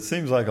It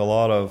seems like a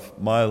lot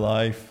of my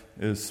life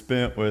is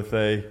spent with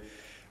a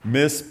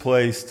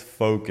misplaced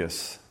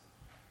focus.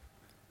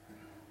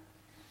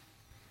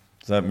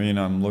 Does that mean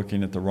I'm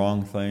looking at the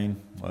wrong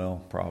thing?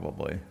 Well,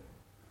 probably.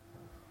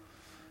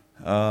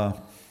 Or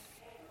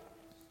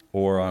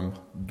I'm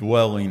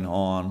dwelling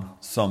on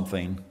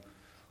something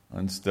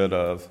instead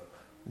of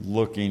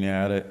looking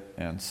at it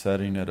and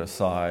setting it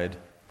aside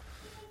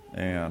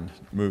and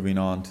moving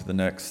on to the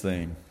next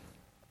thing.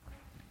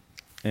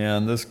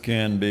 And this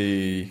can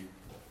be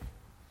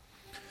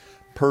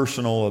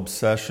personal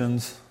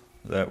obsessions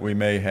that we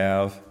may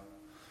have,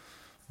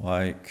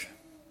 like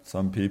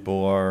some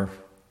people are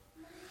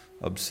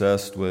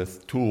obsessed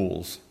with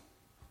tools.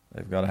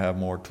 They've got to have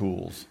more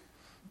tools.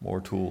 More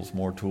tools,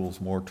 more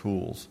tools, more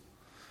tools.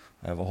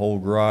 I have a whole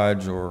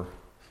garage or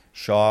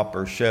shop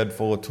or shed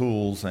full of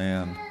tools,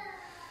 and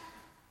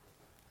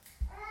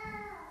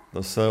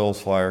the sales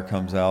flyer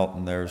comes out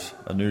and there's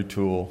a new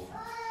tool,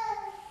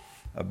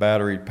 a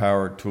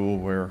battery-powered tool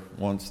where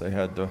once they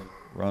had to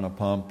run a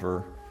pump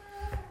or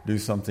do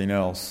something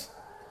else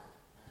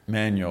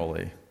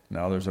manually.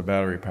 Now there's a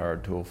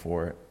battery-powered tool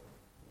for it.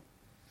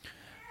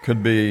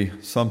 Could be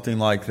something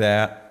like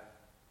that.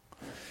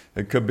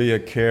 It could be a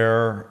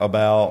care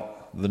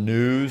about the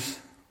news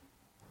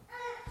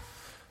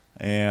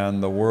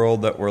and the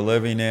world that we're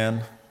living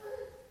in.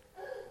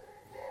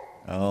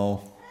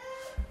 Oh,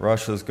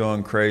 Russia's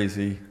going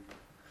crazy.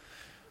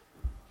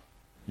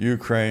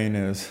 Ukraine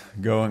is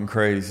going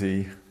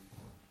crazy.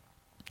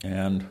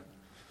 And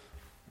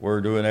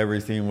we're doing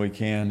everything we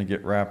can to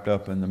get wrapped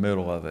up in the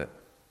middle of it.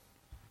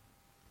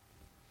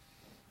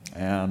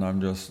 And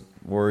I'm just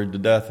worried to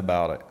death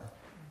about it.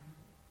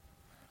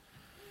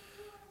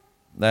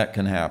 That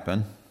can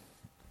happen.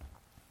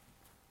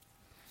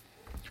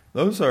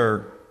 Those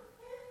are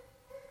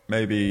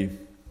maybe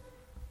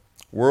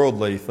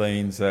worldly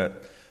things that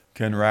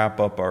can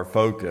wrap up our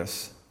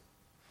focus.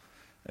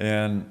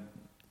 And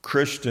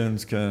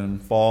Christians can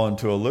fall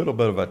into a little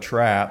bit of a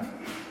trap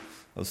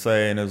of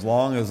saying, as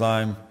long as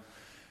I'm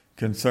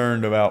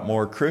concerned about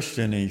more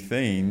Christian-y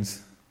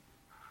things,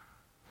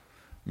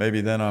 maybe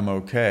then I'm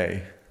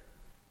okay.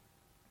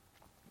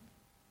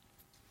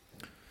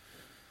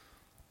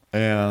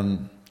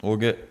 And we'll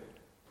get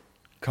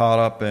caught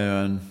up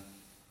in,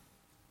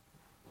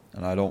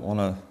 and I don't want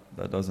to,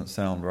 that doesn't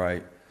sound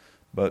right,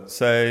 but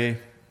say,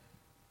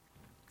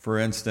 for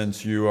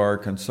instance, you are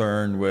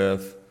concerned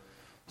with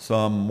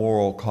some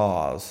moral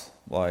cause,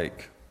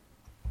 like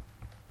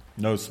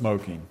no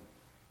smoking.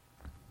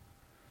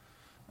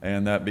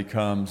 And that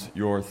becomes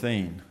your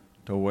thing,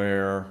 to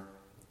where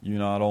you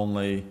not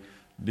only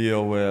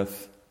deal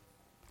with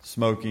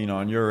smoking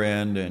on your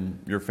end and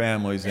your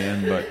family's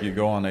end, but you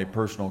go on a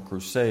personal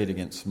crusade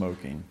against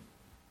smoking,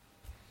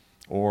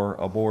 or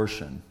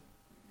abortion,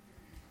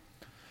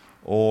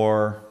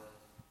 or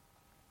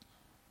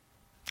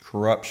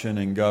corruption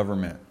in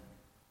government,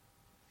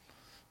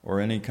 or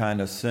any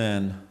kind of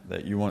sin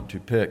that you want to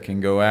pick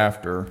and go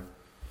after,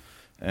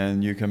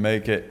 and you can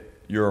make it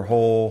your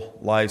whole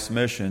life's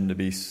mission to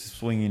be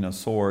swinging a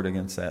sword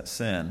against that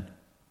sin.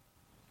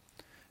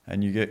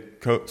 And you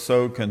get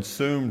so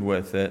consumed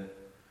with it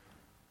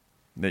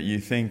that you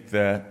think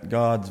that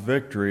God's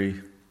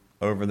victory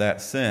over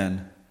that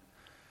sin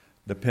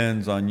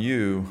depends on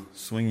you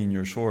swinging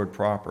your sword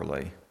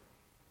properly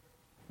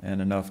and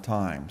enough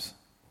times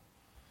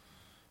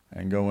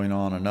and going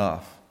on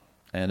enough.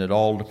 And it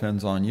all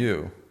depends on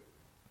you.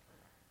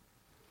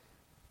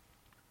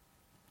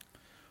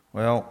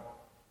 Well,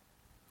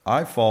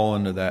 I fall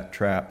into that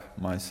trap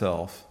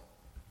myself,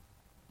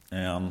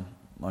 and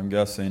I'm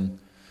guessing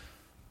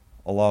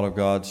a lot of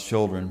God's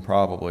children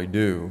probably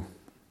do.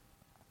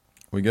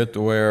 We get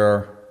to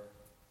where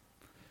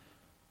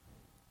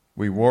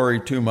we worry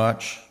too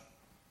much,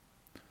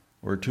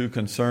 we're too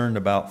concerned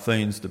about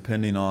things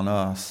depending on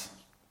us,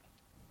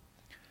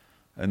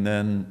 and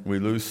then we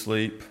lose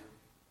sleep.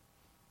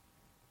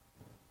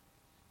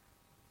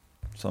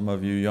 Some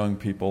of you young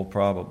people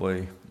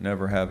probably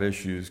never have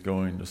issues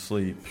going to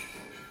sleep.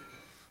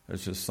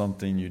 It's just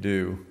something you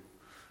do.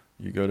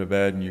 You go to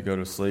bed and you go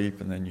to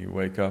sleep, and then you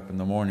wake up in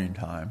the morning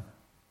time.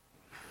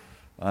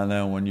 And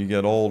then when you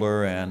get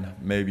older and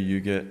maybe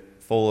you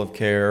get full of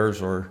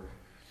cares, or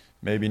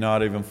maybe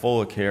not even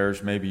full of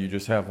cares, maybe you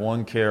just have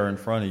one care in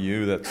front of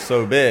you that's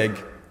so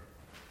big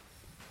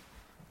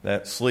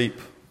that sleep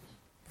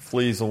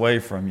flees away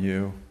from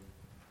you,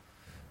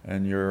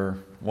 and you're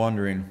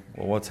wondering,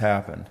 well, what's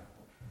happened?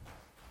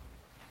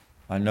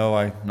 I know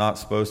I'm not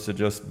supposed to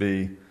just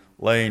be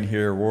laying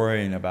here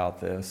worrying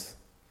about this.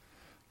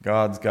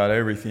 God's got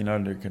everything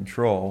under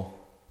control.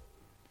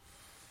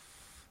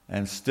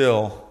 And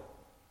still,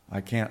 I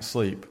can't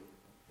sleep.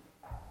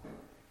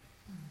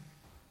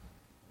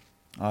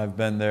 I've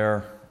been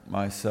there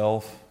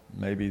myself,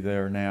 maybe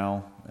there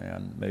now,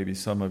 and maybe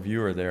some of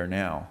you are there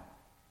now.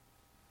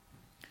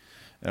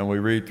 And we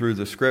read through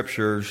the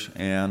scriptures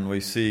and we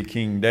see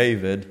King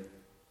David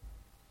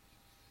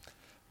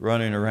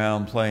running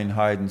around playing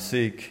hide and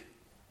seek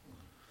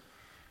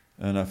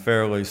in a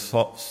fairly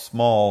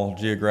small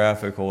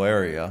geographical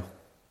area.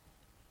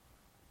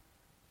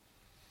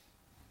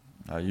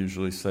 I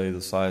usually say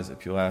the size of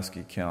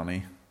Pulaski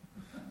County,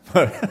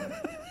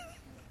 but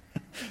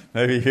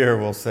maybe here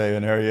we'll say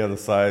an area the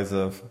size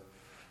of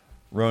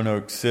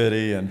Roanoke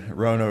City and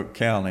Roanoke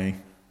County.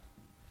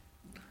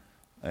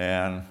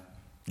 And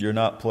you're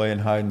not playing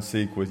hide and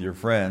seek with your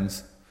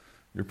friends.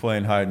 You're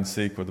playing hide and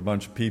seek with a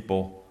bunch of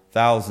people,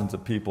 thousands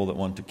of people that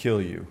want to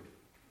kill you.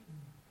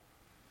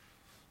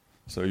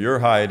 So you're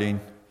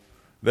hiding,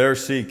 they're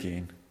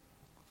seeking,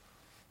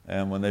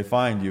 and when they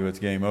find you, it's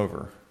game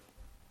over.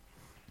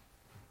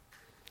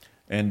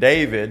 And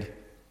David,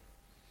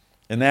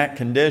 in that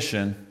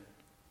condition,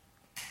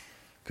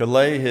 could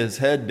lay his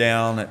head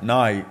down at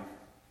night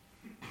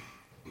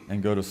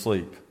and go to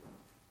sleep.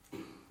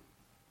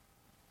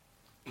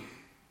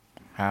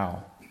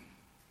 How?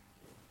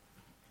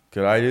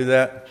 Could I do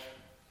that?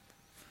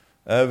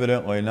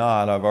 Evidently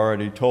not. I've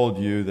already told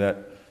you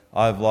that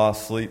I've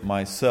lost sleep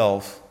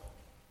myself,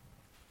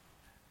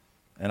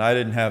 and I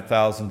didn't have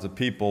thousands of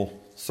people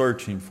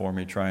searching for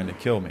me, trying to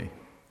kill me.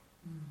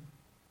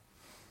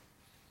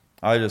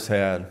 I just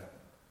had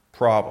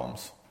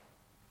problems.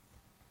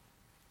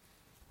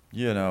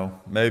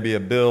 Maybe a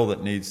bill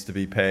that needs to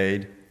be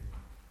paid,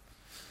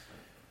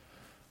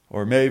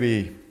 or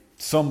maybe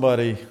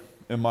somebody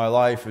in my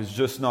life is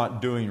just not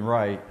doing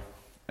right,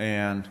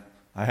 and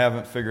I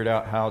haven't figured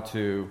out how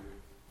to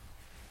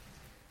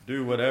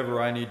do whatever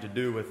I need to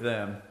do with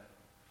them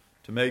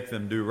to make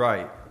them do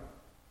right.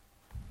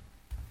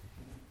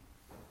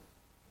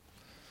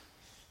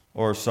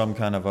 Or some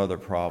kind of other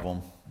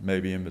problem,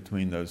 maybe in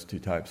between those two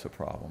types of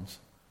problems.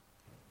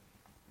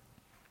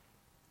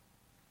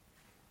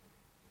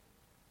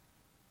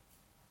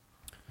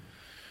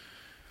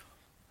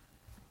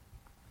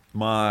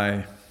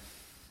 My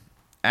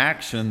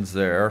actions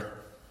there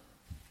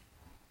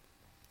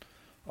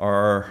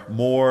are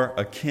more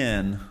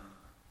akin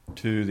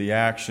to the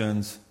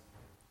actions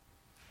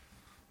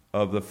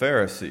of the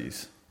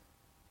Pharisees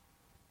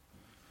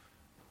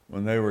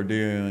when they were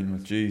dealing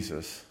with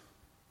Jesus,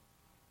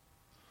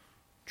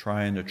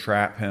 trying to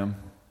trap him,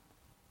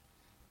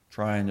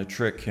 trying to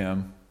trick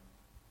him,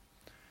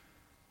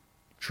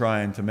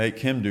 trying to make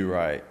him do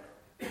right,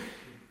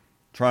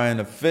 trying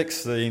to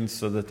fix things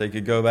so that they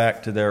could go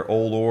back to their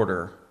old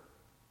order,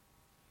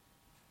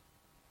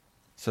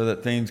 so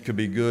that things could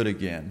be good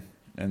again,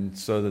 and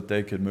so that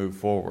they could move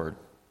forward.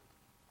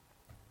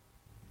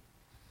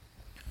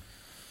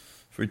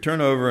 If we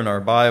turn over in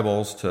our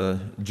Bibles to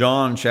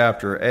John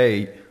chapter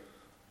 8,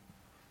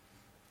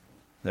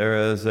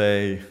 there is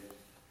a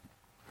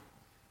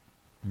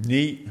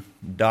neat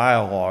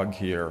dialogue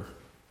here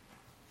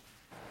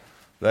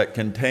that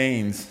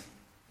contains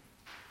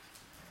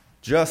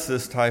just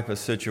this type of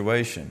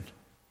situation.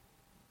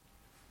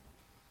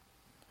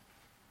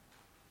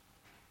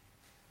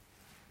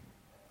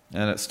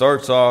 And it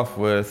starts off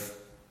with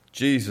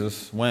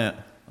Jesus went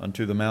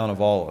unto the Mount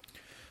of Olives.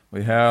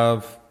 We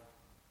have,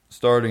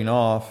 starting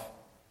off,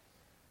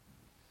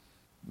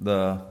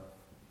 the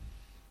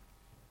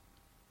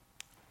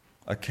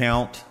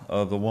account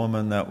of the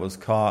woman that was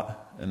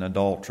caught in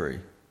adultery.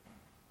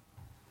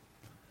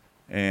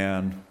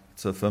 And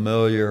it's a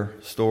familiar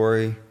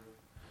story.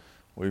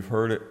 We've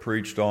heard it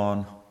preached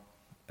on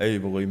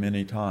ably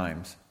many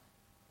times.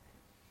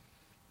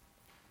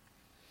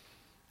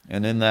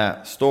 And in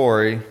that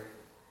story,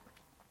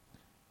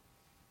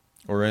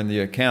 or in the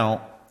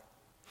account,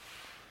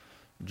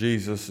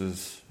 Jesus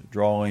is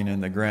drawing in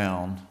the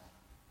ground,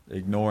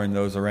 ignoring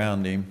those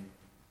around him.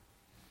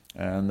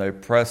 And they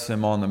press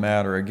him on the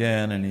matter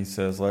again, and he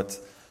says,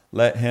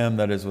 let him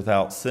that is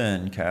without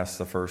sin cast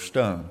the first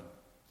stone.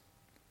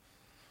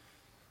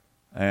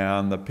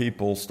 And the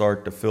people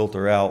start to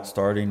filter out,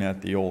 starting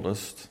at the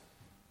oldest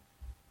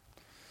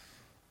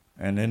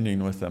and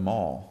ending with them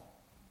all.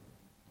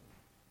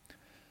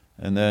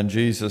 And then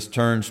Jesus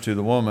turns to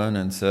the woman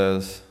and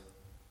says,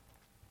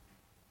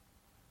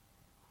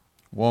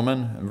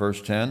 Woman, in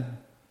verse 10,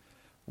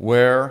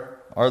 where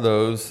are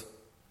those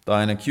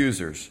thine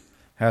accusers?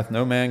 Hath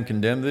no man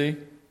condemned thee?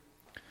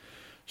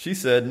 She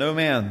said, No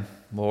man,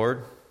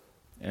 Lord.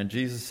 And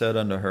Jesus said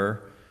unto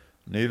her,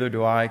 Neither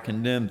do I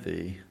condemn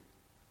thee.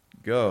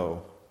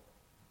 Go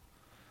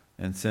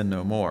and sin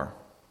no more.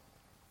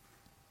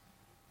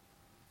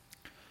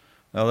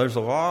 Now, there's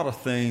a lot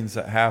of things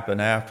that happen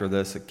after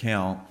this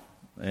account,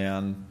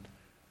 and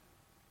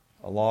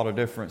a lot of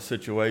different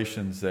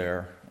situations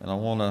there. And I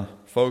want to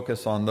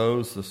focus on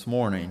those this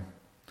morning.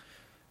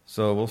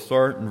 So we'll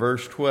start in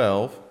verse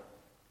 12.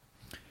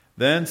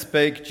 Then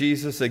spake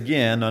Jesus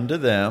again unto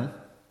them,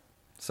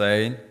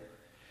 saying,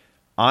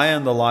 I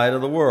am the light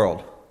of the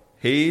world.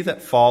 He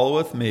that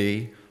followeth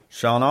me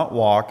shall not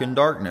walk in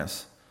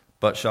darkness,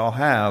 but shall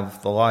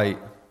have the light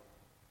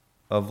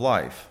of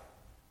life.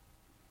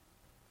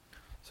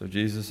 So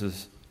Jesus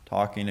is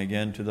talking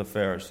again to the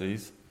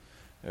Pharisees.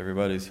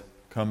 Everybody's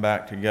come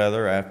back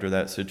together after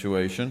that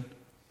situation.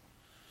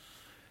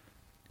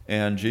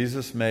 And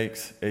Jesus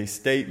makes a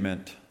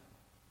statement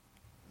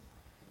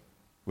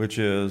which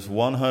is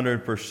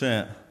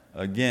 100%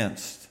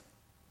 against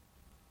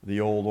the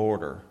old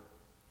order.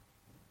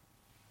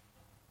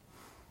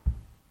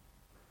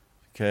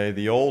 Okay,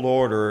 the old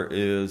order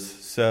is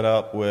set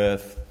up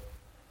with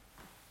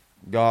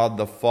God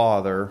the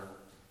Father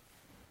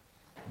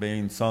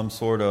being some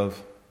sort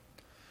of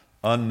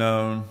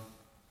unknown,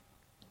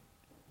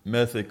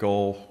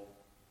 mythical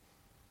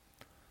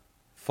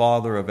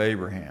father of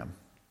Abraham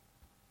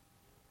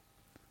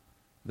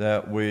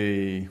that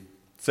we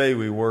say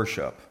we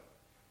worship.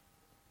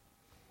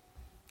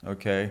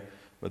 Okay,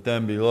 but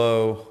then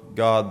below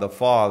God the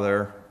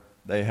Father,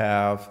 they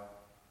have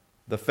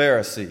the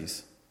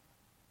Pharisees.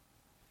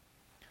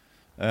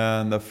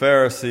 And the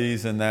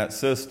Pharisees in that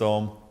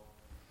system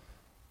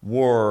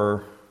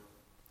were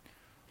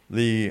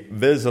the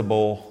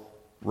visible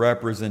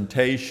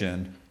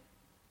representation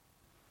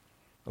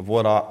of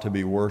what ought to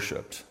be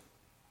worshipped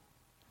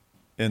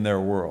in their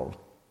world,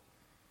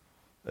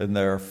 in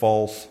their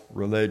false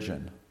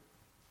religion.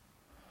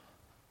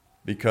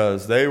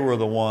 Because they were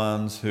the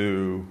ones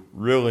who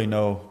really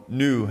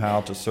knew how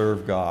to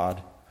serve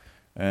God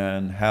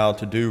and how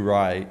to do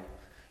right.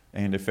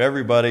 And if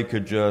everybody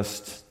could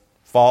just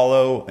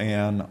follow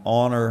and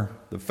honor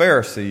the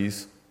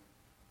Pharisees,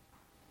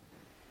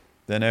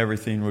 then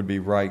everything would be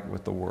right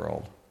with the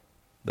world,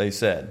 they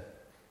said.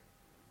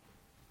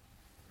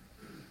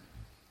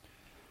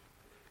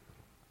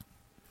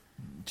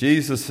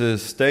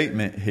 Jesus'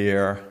 statement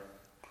here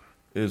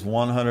is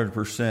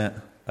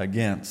 100%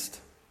 against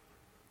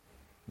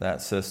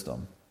that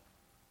system.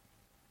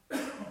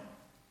 It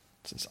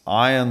says,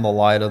 I am the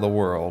light of the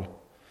world.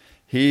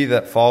 He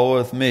that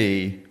followeth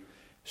me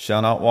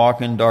shall not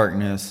walk in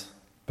darkness,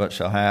 but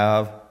shall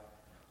have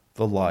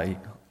the light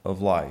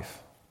of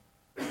life.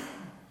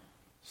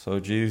 So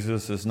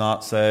Jesus is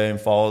not saying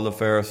follow the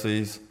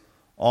Pharisees,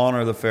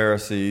 honor the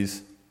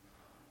Pharisees,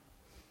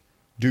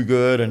 do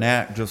good and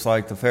act just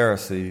like the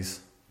Pharisees.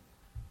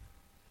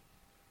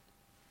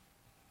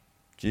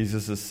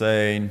 Jesus is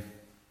saying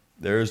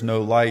there is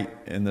no light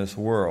in this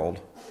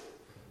world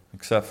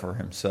except for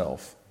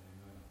himself.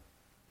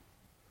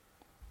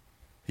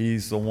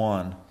 He's the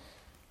one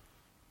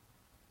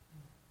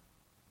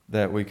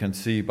that we can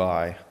see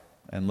by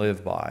and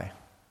live by.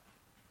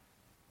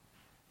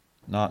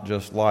 Not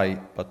just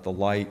light, but the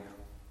light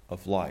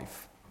of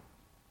life.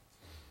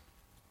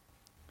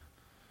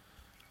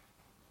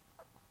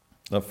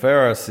 The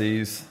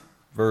Pharisees,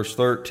 verse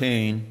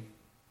 13,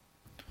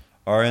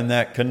 are in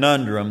that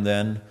conundrum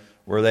then,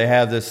 where they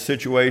have this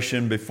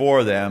situation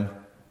before them,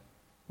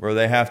 where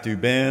they have to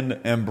bend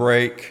and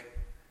break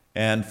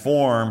and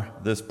form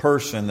this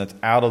person that's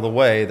out of the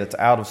way, that's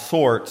out of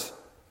sorts,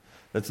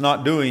 that's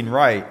not doing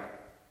right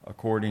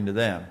according to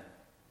them.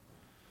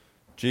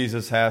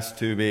 Jesus has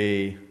to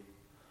be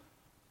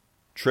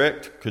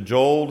tricked,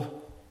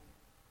 cajoled,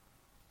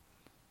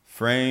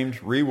 framed,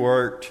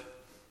 reworked,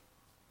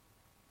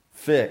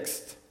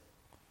 fixed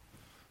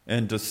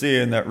into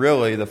seeing that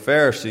really the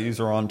Pharisees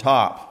are on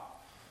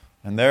top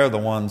and they're the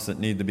ones that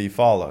need to be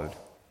followed.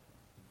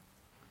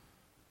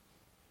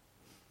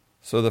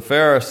 So the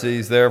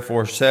Pharisees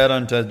therefore said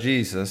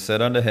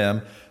unto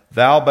him,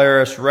 Thou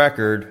bearest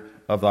record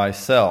of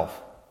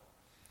thyself.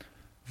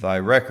 Thy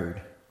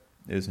record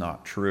is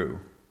not true.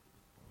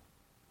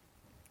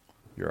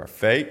 You're a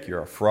fake,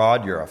 you're a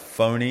fraud, you're a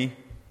phony,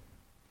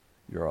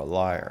 you're a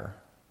liar.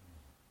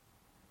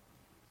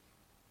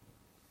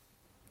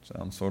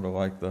 Sounds sort of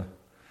like the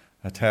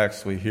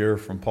attacks we hear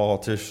from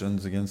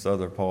politicians against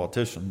other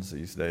politicians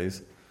these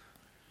days.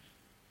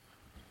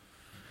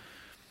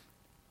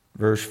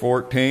 Verse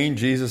 14,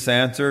 Jesus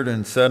answered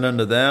and said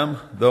unto them,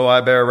 Though I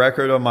bear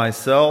record of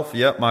myself,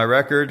 yet my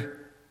record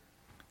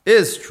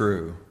is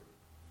true.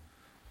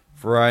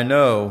 For I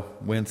know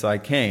whence I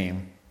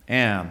came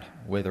and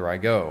whither I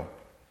go.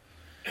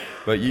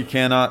 But ye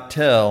cannot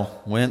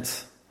tell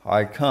whence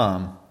I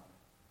come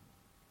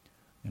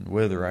and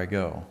whither I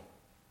go.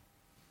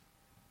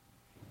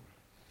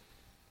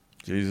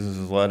 Jesus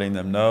is letting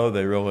them know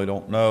they really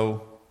don't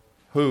know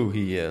who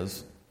he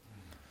is.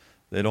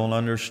 They don't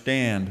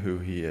understand who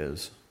he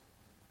is.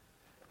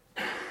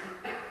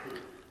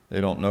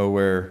 They don't know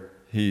where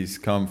he's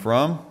come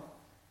from.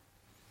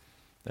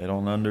 They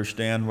don't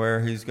understand where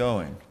he's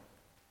going.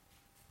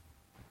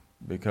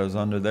 Because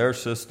under their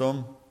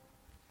system,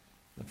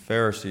 the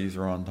Pharisees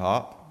are on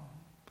top,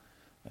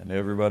 and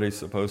everybody's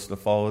supposed to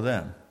follow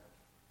them.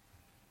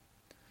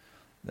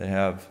 They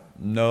have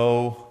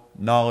no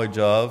knowledge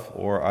of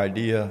or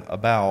idea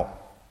about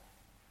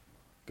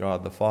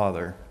God the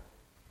Father.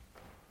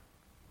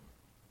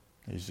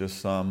 He's just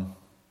some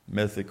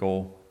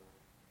mythical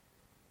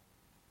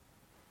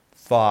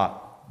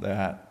thought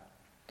that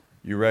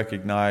you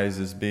recognize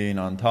as being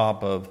on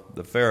top of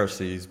the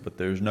Pharisees, but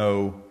there's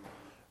no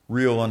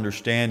real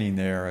understanding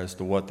there as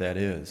to what that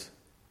is.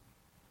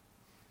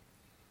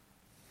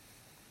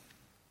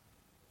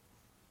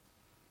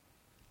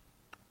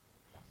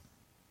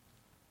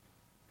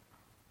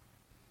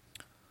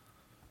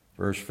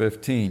 Verse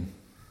 15.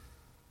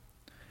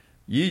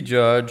 Ye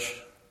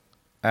judge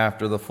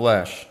after the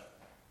flesh.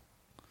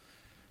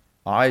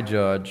 I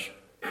judge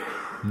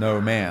no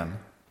man.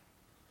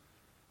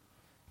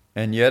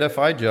 And yet if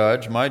I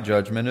judge, my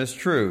judgment is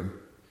true.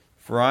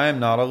 For I am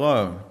not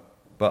alone,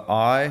 but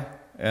I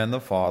and the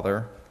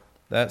Father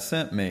that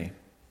sent me.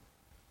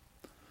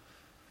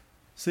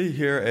 See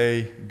here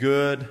a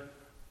good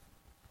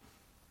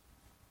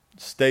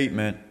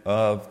statement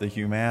of the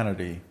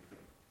humanity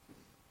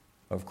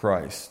of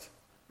Christ.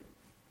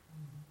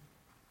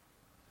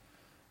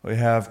 We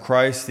have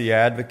Christ the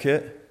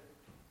advocate,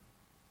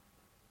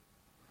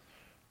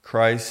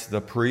 Christ the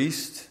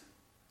priest,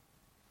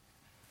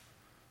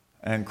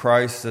 and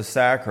Christ the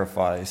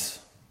sacrifice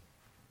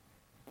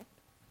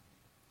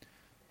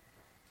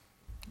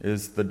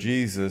is the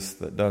Jesus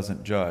that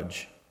doesn't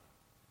judge.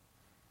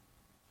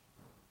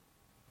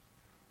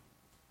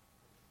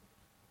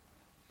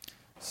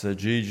 It's the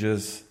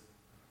Jesus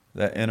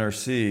that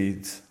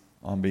intercedes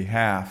on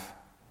behalf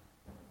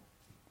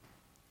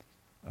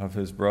of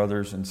his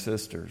brothers and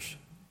sisters.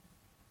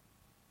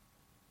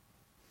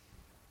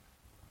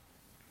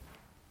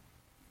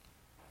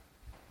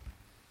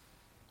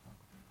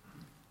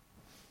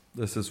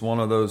 This is one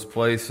of those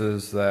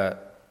places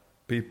that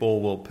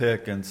people will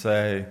pick and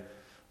say,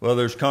 well,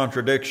 there's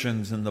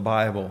contradictions in the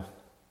Bible.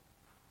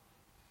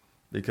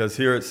 Because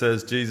here it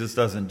says Jesus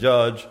doesn't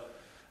judge,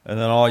 and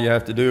then all you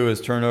have to do is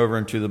turn over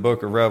into the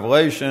book of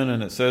Revelation,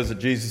 and it says that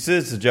Jesus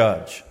is the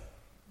judge.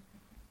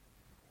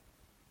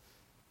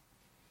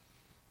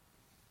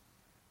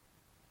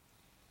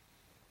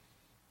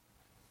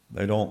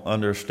 They don't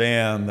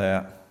understand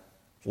that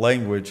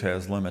language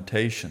has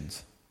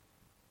limitations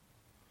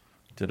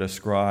to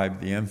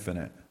describe the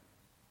infinite.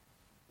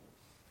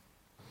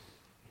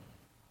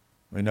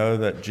 We know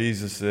that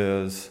Jesus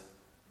is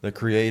the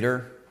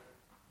creator.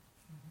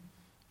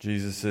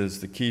 Jesus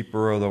is the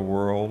keeper of the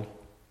world.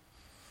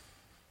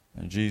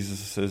 And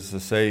Jesus is the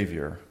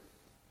Savior.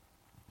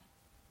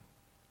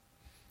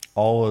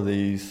 All of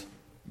these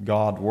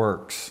God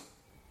works.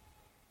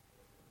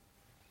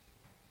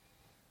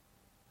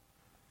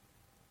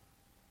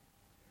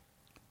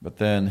 But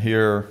then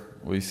here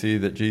we see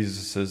that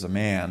Jesus is a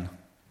man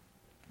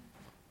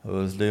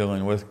who is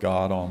dealing with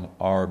God on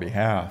our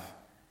behalf.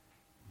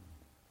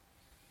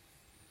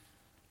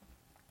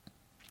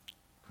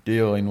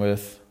 Dealing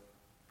with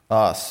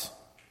us,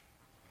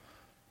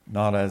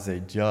 not as a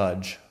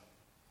judge,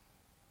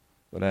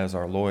 but as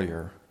our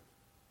lawyer,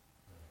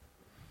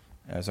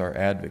 as our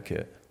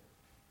advocate.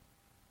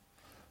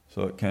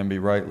 So it can be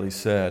rightly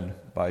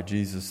said by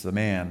Jesus the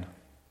man,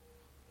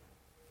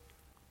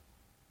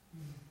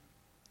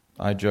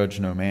 I judge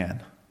no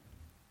man.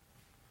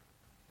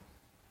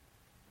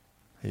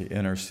 He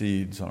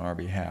intercedes on our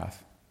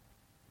behalf.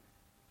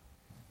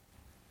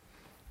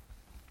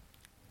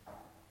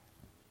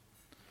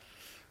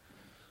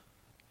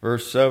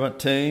 Verse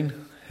 17,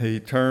 he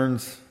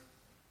turns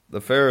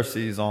the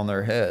Pharisees on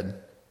their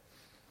head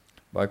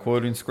by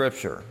quoting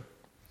Scripture.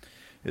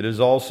 It is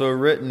also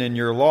written in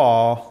your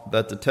law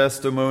that the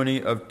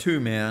testimony of two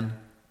men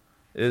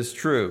is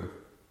true.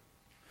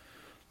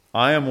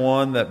 I am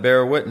one that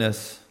bear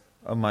witness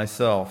of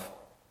myself,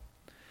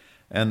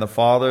 and the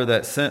Father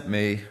that sent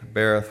me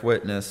beareth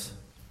witness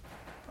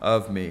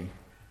of me.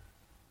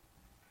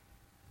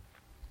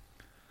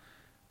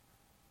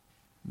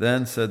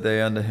 Then said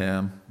they unto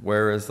him,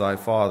 Where is thy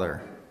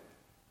Father?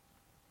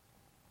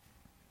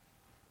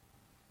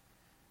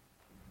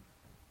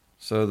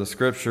 So the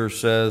Scripture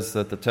says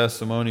that the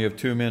testimony of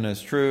two men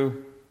is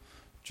true.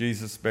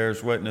 Jesus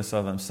bears witness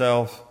of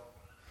himself.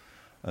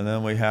 And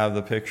then we have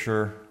the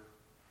picture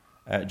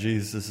at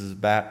Jesus'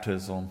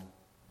 baptism,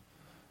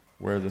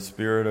 where the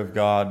Spirit of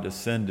God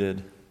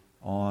descended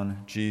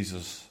on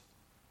Jesus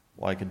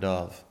like a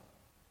dove.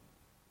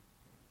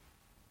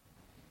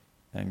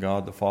 And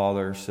God the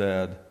Father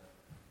said,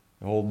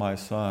 Behold my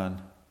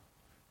Son,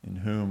 in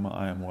whom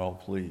I am well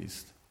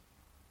pleased.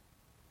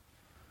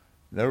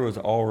 There was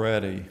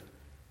already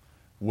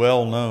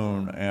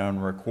well-known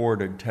and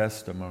recorded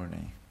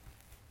testimony.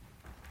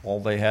 All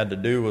they had to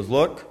do was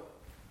look,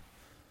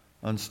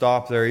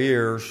 unstop their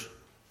ears,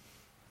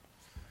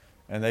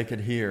 and they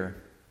could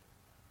hear.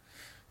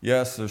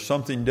 Yes, there's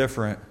something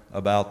different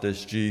about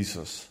this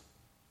Jesus.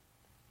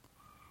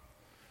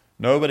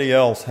 Nobody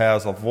else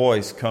has a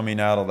voice coming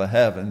out of the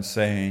heavens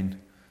saying,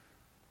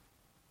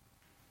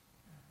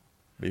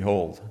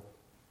 Behold.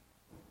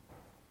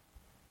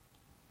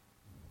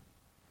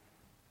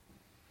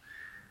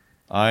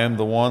 I am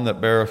the one that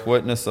beareth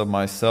witness of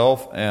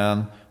myself,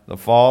 and the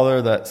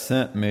Father that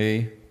sent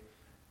me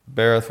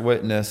beareth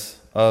witness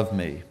of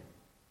me.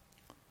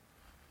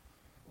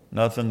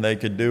 Nothing they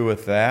could do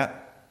with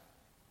that.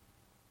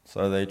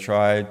 So they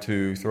tried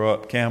to throw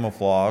up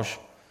camouflage.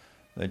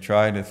 They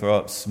tried to throw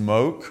up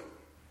smoke.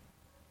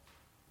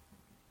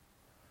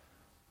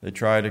 They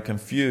tried to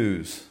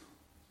confuse.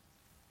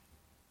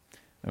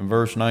 In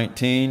verse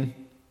 19,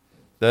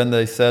 then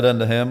they said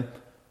unto him,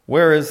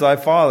 Where is thy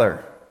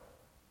Father?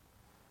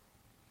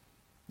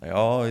 They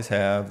always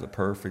have the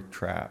perfect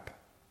trap.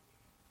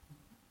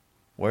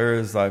 Where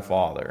is thy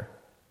Father?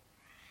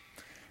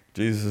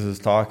 Jesus is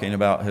talking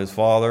about his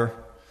Father.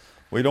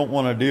 We don't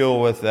want to deal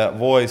with that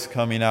voice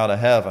coming out of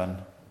heaven.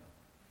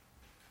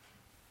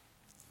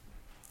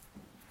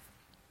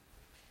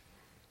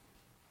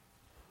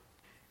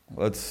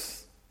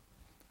 Let's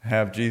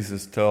have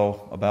Jesus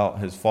tell about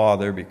his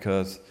Father,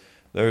 because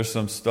there's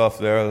some stuff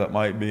there that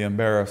might be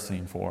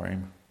embarrassing for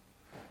him.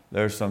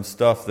 There's some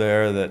stuff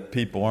there that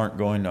people aren't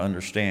going to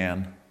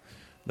understand.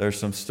 There's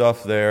some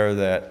stuff there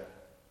that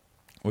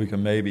we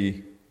can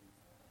maybe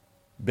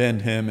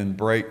bend him and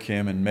break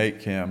him and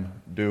make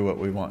him do what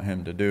we want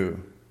him to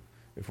do,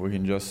 if we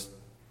can just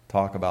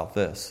talk about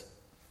this.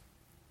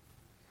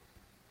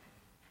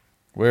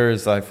 Where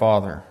is thy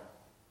Father?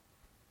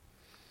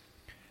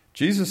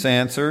 Jesus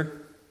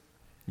answered,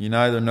 "You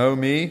neither know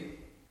me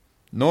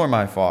nor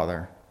my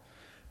Father.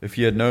 If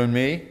ye had known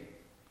me,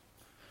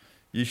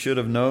 ye should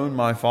have known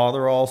my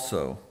Father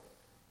also."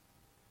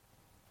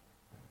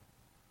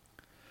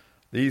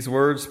 These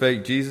words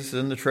spake Jesus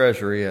in the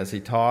treasury as he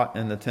taught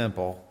in the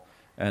temple,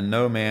 and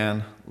no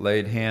man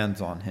laid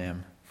hands on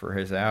him, for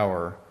his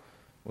hour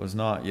was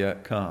not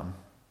yet come.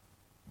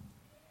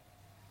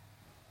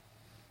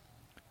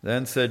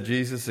 Then said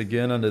Jesus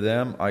again unto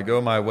them, I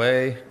go my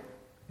way,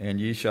 and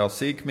ye shall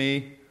seek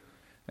me,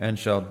 and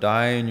shall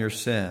die in your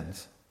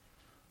sins.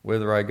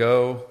 Whither I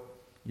go,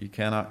 ye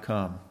cannot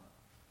come.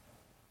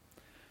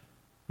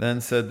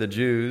 Then said the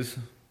Jews,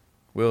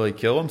 Will he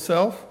kill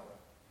himself?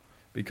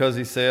 Because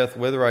he saith,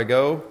 Whither I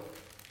go,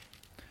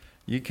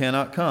 ye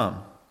cannot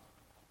come.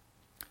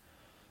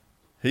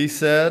 He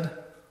said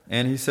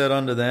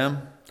unto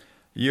them,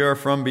 Ye are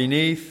from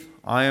beneath,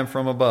 I am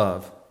from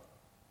above.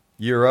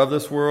 Ye are of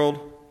this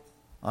world,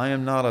 I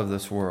am not of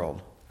this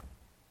world.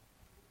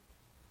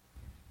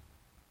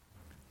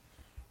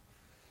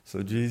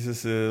 So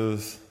Jesus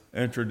is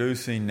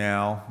introducing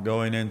now,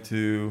 going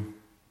into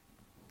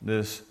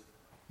this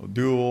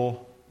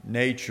dual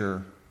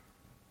nature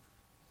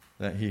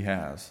that he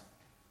has.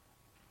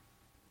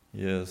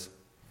 He is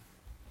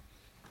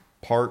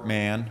part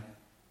man,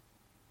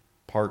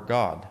 part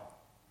God.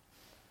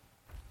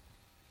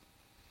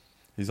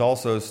 He's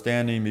also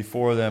standing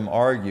before them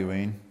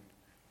arguing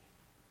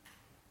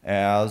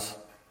as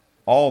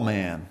all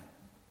man.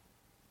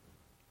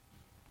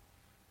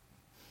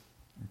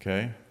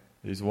 Okay?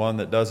 He's one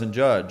that doesn't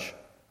judge.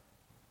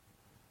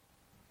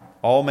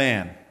 All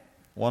man.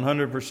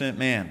 100%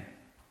 man.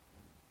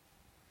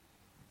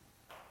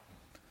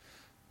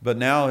 But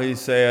now he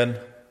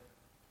said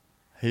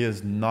he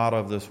is not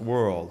of this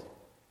world.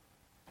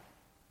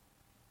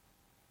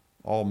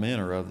 All men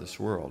are of this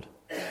world.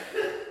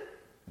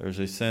 There's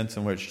a sense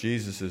in which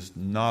Jesus is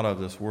not of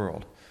this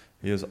world.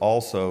 He is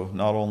also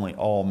not only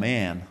all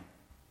man,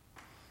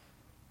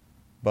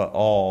 but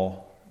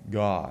all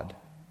God.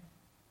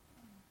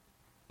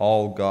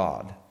 All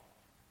God.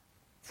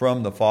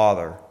 From the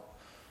Father.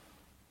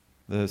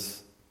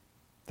 This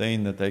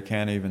thing that they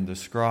can't even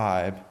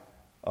describe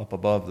up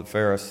above the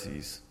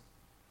Pharisees,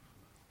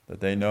 that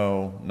they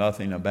know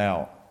nothing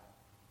about.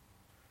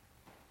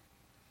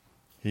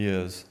 He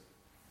is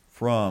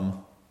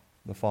from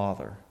the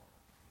Father.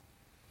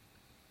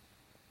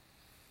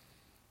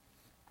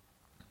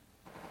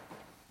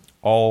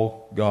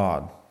 All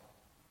God.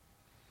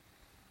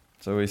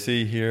 So we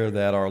see here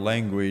that our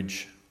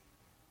language,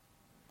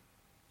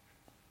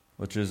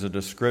 which is a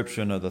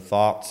description of the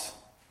thoughts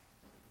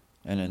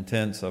and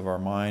intents of our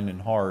mind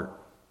and heart,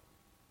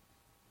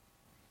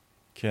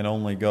 can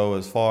only go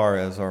as far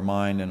as our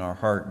mind and our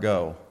heart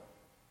go.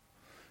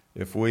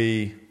 If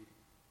we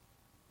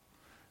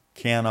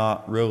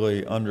cannot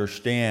really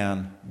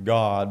understand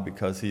God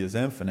because He is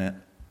infinite,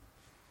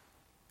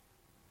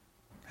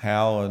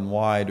 how and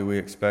why do we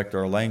expect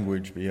our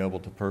language to be able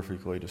to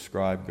perfectly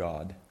describe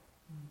God?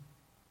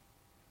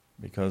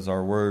 Because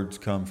our words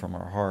come from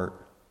our heart.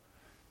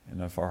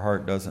 And if our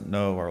heart doesn't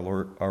know,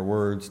 our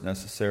words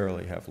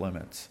necessarily have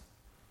limits.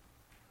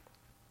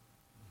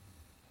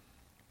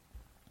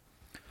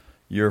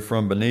 You're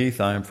from beneath,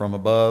 I am from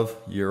above.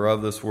 You're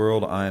of this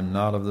world, I am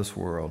not of this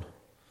world.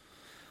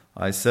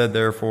 I said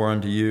therefore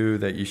unto you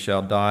that ye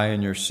shall die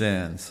in your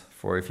sins.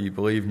 For if ye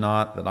believe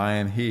not that I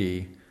am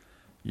He,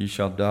 ye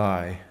shall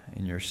die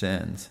in your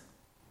sins.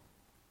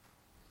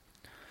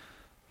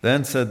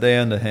 Then said they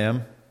unto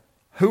him,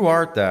 Who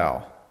art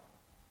thou?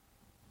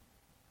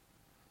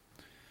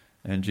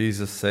 And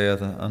Jesus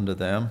saith unto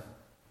them,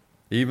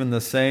 Even the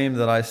same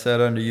that I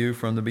said unto you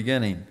from the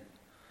beginning.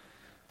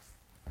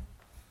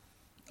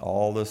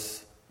 All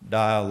this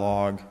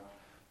dialogue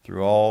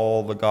through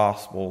all the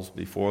Gospels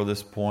before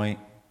this point,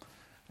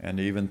 and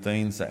even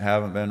things that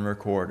haven't been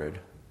recorded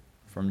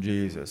from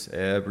Jesus,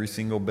 every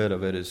single bit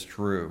of it is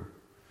true.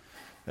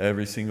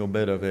 Every single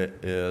bit of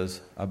it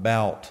is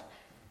about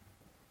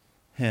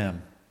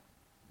Him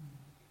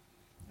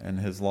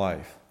and His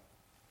life.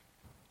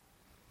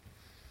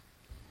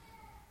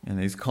 And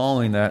He's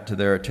calling that to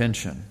their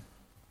attention.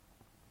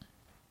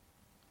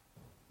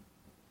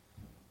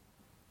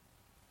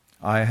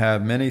 I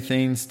have many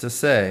things to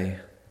say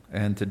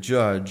and to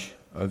judge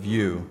of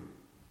you.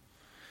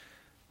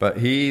 But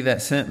He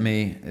that sent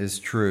me is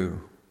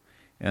true,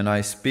 and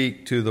I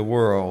speak to the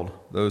world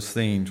those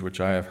things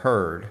which I have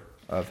heard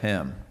of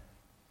Him.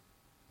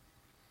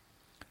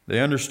 They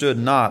understood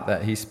not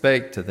that He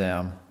spake to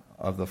them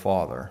of the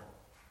Father.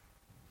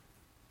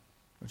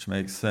 Which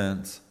makes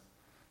sense.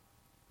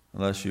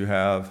 unless you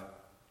have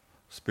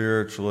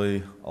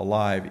spiritually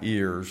alive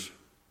ears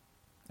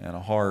and a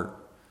heart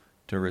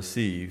to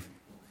receive,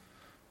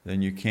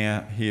 then you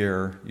can't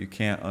hear, you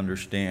can't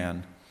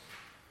understand,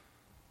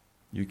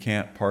 you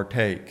can't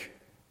partake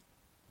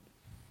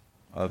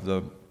of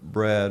the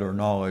bread or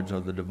knowledge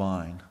of the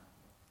divine.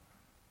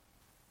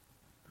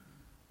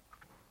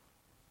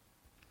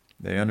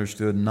 They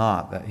understood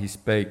not that he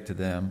spake to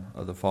them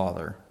of the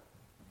Father.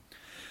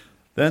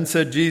 Then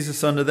said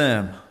Jesus unto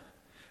them,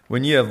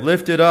 When ye have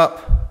lifted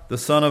up the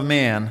Son of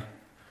Man,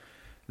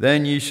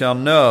 then ye shall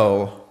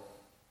know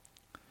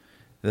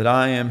that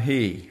I am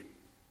he,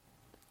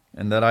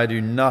 and that I do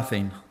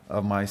nothing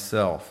of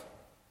myself.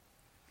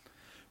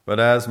 But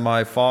as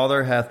my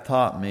Father hath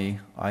taught me,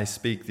 I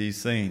speak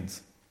these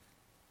things.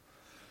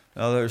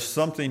 Now there's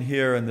something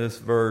here in this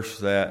verse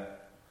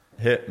that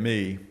hit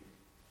me,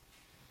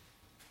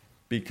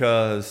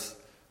 because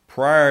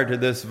prior to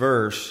this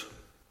verse,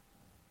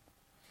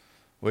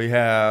 we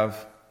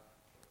have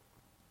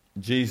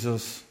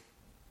Jesus,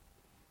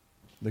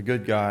 the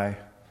good guy,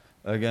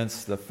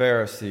 against the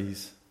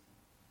Pharisees,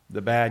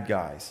 the bad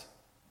guys.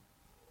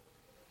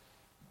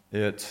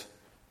 It's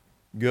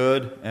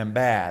good and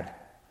bad,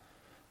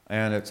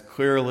 and it's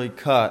clearly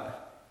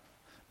cut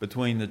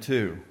between the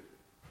two.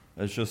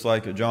 It's just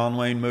like a John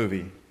Wayne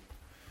movie.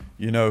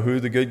 You know who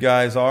the good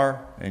guys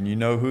are, and you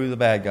know who the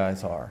bad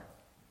guys are.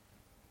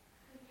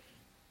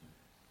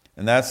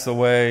 And that's the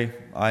way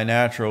I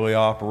naturally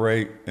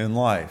operate in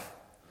life.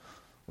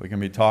 We can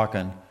be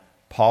talking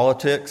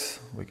politics,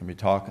 we can be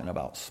talking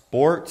about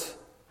sports,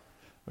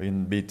 we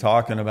can be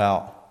talking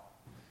about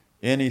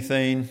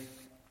anything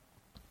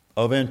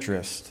of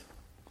interest.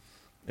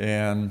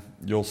 And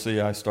you'll see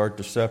I start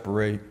to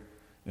separate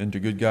into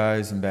good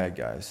guys and bad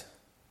guys.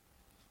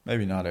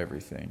 Maybe not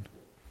everything,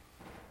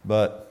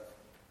 but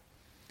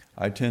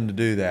I tend to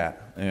do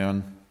that.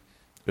 And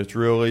it's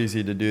real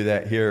easy to do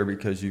that here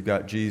because you've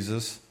got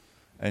Jesus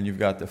and you've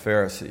got the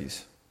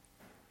Pharisees.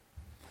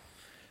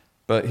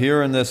 But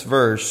here in this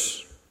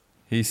verse,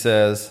 he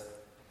says,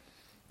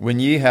 When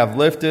ye have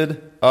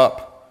lifted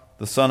up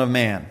the Son of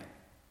Man,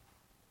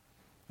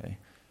 okay,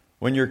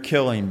 when you're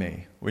killing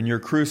me, when you're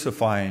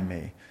crucifying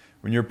me,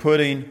 when you're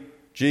putting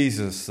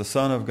Jesus, the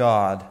Son of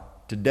God,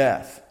 to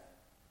death.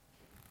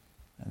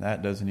 And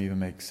that doesn't even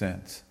make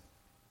sense.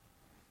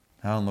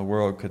 How in the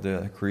world could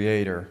the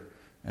Creator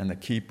and the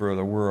Keeper of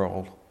the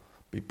world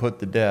be put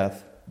to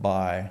death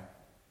by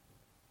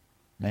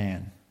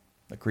man,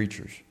 the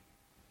creatures?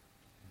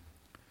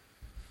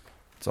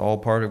 It's all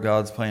part of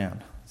God's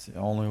plan. It's the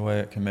only way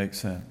it can make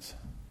sense.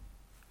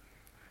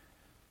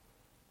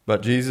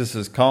 But Jesus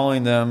is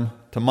calling them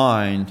to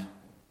mind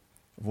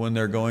when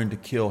they're going to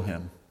kill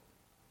him.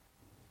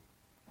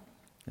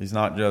 He's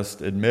not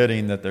just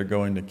admitting that they're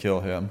going to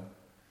kill him,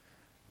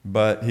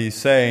 but he's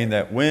saying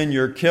that when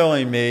you're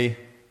killing me,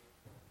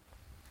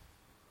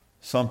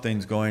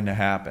 something's going to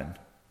happen.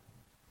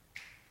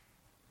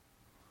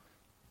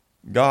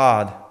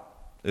 God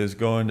is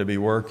going to be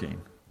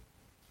working.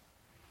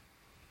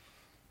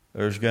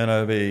 There's going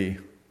to be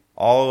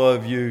all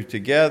of you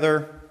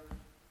together,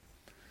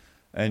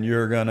 and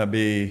you're going to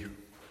be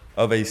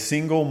of a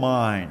single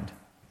mind.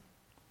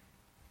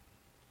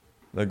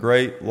 The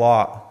great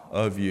lot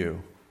of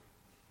you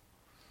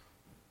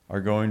are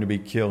going to be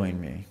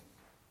killing me.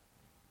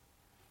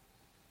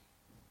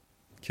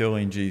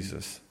 Killing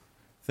Jesus.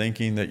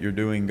 Thinking that you're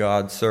doing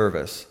God's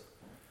service.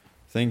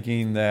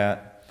 Thinking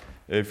that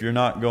if you're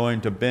not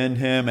going to bend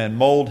him and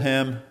mold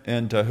him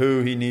into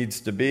who he needs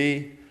to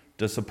be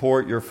to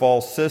support your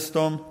false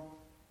system,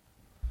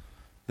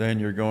 then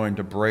you're going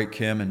to break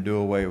him and do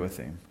away with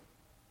him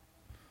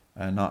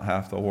and not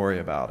have to worry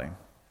about him.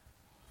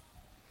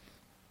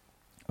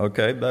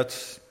 Okay,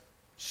 that's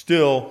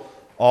still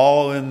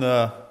all in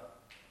the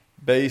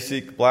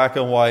basic black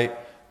and white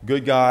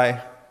good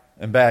guy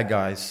and bad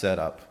guys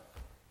setup.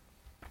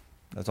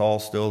 That's all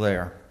still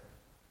there.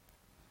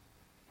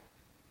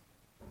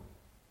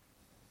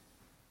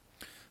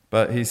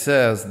 But he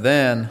says,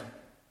 Then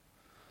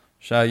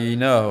shall ye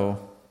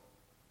know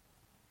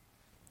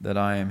that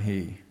I am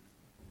he.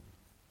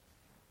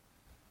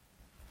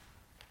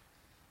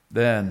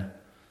 Then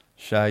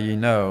shall ye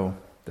know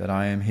that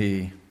I am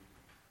he,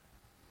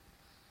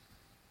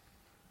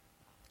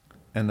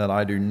 and that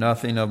I do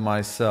nothing of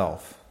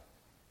myself,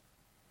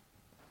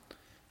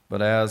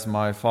 but as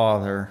my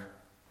Father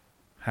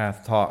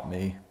hath taught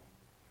me,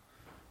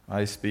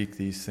 I speak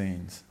these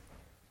things.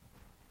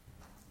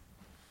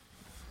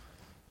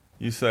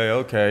 You say,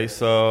 okay,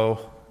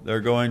 so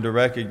they're going to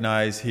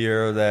recognize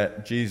here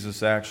that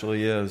Jesus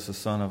actually is the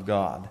Son of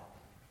God.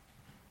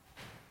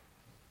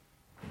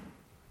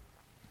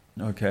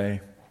 Okay.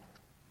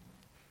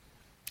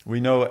 We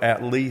know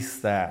at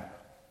least that.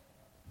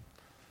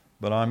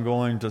 But I'm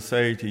going to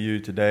say to you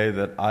today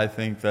that I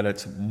think that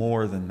it's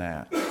more than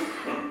that.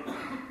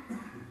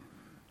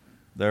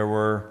 There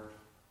were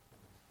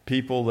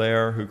people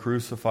there who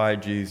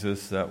crucified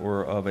Jesus that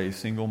were of a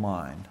single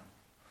mind.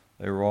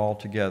 They were all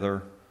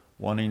together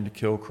wanting to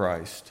kill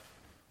Christ,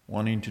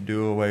 wanting to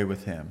do away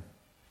with him.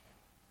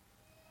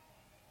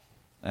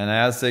 And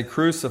as they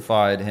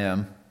crucified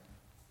him,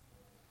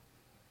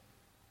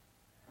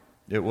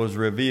 it was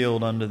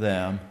revealed unto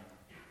them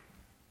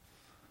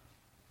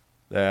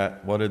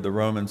that, what did the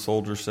Roman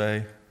soldiers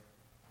say?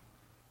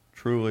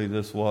 Truly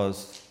this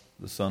was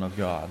the Son of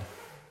God.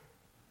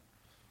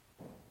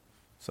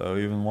 So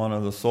even one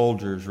of the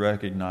soldiers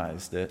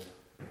recognized it,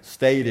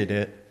 stated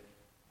it,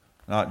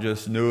 not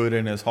just knew it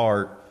in his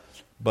heart,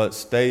 but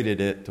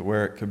stated it to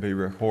where it could be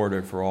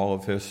recorded for all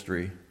of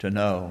history to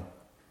know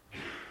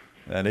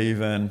that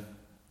even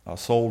a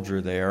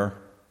soldier there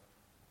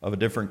of a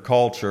different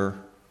culture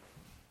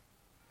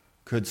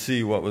could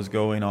see what was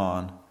going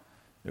on.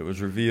 It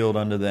was revealed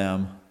unto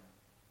them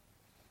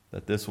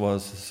that this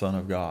was the Son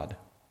of God.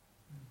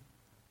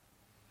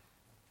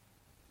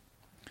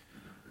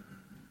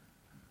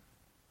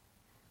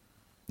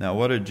 Now,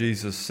 what did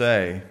Jesus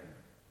say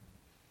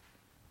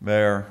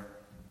there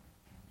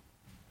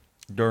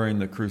during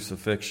the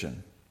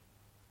crucifixion?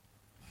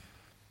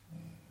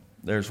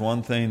 There's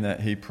one thing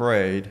that he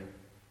prayed: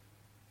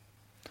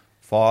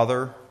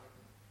 Father,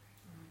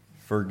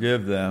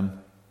 forgive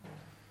them,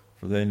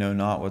 for they know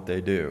not what they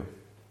do.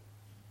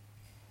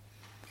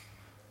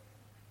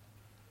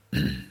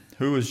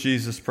 Who was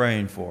Jesus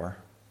praying for?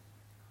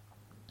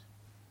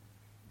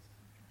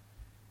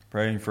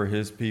 Praying for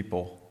his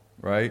people,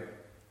 right?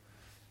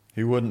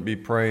 He wouldn't be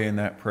praying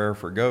that prayer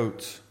for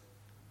goats,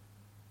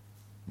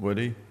 would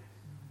he?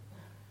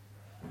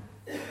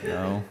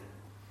 No.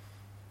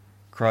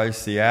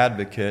 Christ the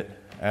advocate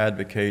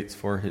advocates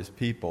for his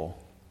people.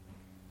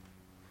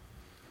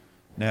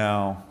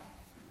 Now,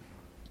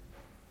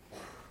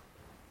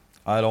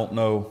 I don't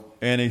know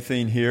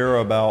anything here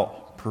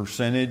about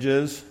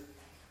percentages.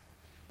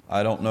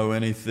 I don't know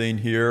anything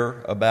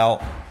here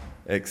about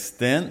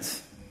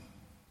extent.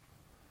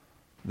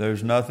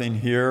 There's nothing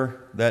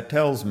here that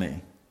tells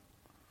me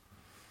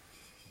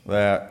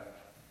that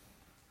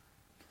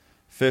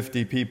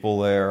 50 people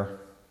there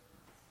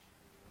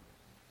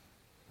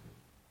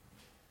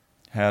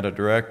had a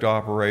direct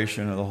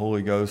operation of the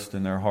Holy Ghost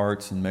in their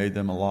hearts and made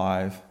them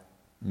alive,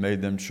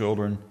 made them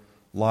children,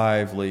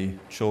 lively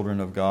children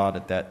of God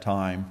at that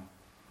time,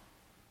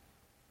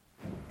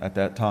 at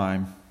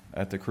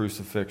the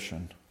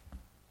crucifixion.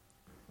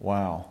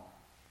 Wow.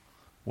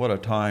 What a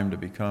time to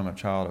become a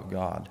child of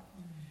God,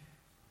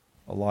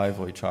 a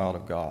lively child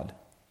of God.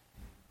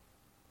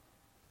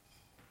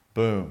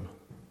 Boom.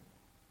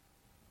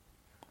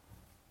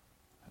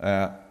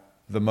 At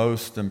the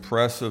most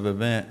impressive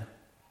event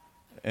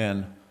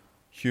in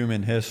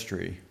human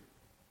history.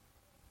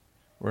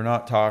 We're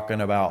not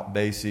talking about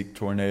basic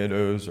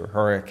tornadoes or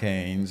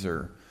hurricanes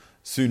or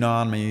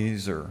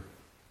tsunamis or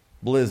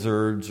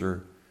blizzards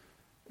or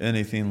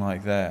anything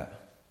like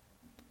that.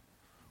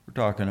 We're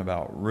talking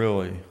about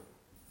really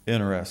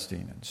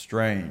interesting and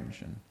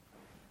strange and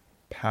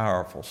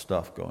powerful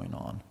stuff going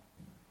on.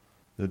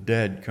 The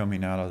dead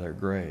coming out of their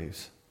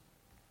graves.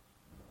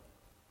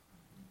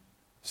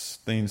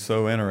 Things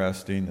so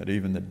interesting that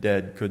even the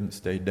dead couldn't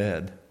stay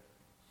dead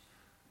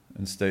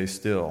and stay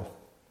still.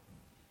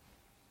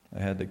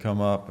 They had to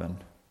come up and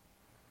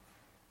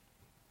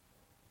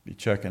be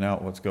checking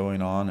out what's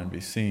going on and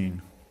be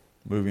seen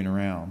moving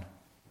around.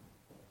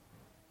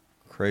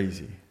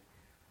 Crazy,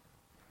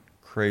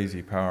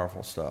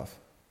 powerful stuff.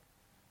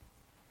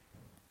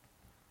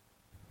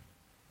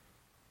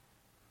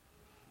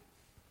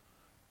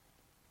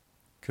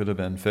 Could have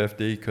been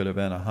 50, could have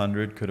been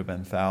 100, could have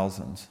been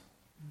thousands.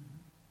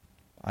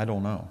 I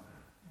don't know.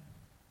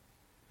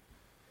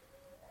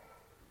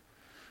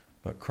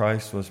 But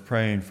Christ was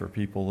praying for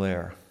people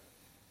there.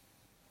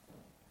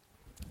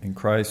 And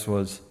Christ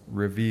was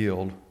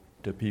revealed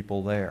to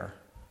people there.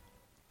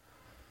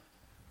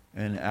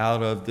 And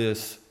out of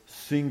this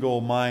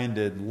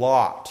single-minded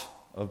lot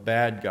of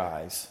bad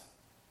guys,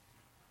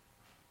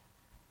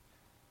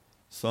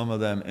 some of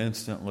them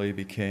instantly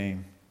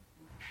became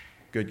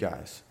good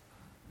guys.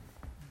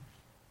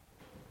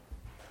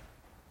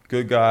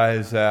 Good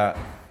guys that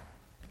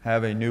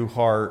have a new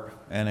heart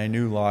and a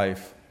new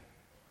life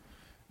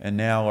and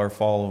now are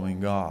following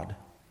God.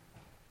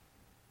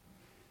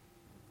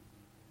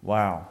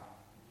 Wow.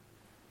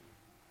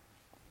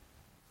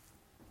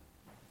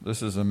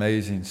 This is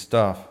amazing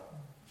stuff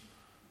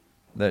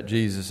that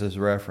Jesus is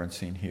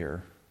referencing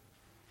here.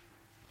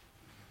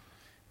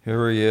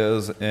 Here he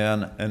is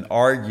in an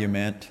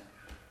argument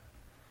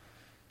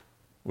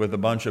with a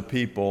bunch of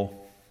people.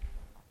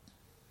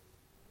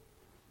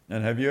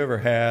 And have you ever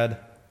had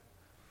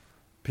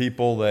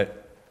people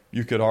that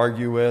you could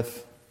argue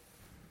with?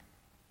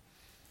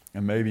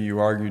 And maybe you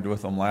argued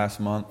with them last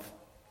month.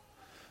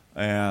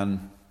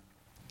 And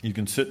you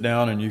can sit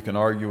down and you can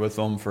argue with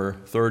them for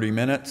 30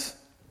 minutes.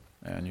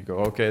 And you go,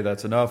 okay,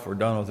 that's enough. We're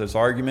done with this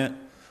argument.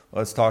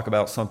 Let's talk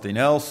about something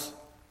else.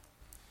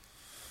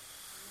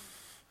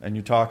 And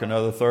you talk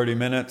another 30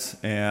 minutes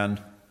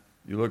and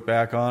you look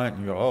back on it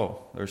and you go,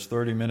 oh, there's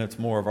 30 minutes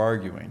more of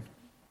arguing.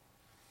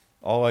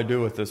 All I do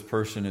with this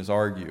person is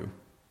argue.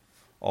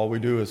 All we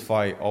do is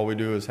fight. All we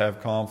do is have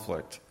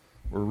conflict.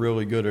 We're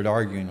really good at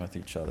arguing with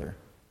each other.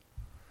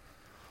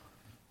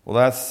 Well,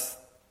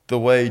 the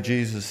way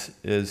Jesus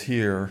is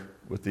here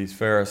with these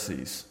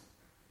Pharisees.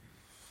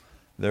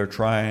 They're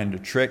trying to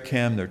trick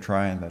him. They're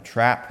trying to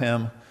trap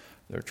him.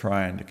 They're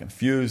trying to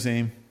confuse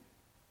him.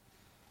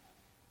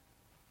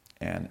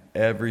 And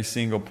every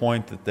single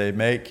point that they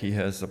make, he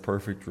has the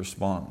perfect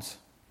response.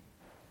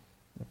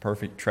 The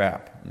perfect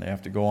trap. And they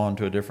have to go on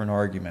to a different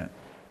argument.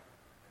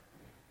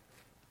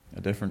 A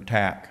different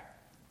tack.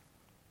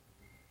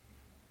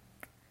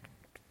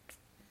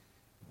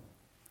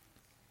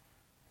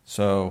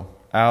 So,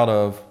 out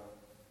of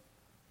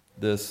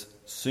this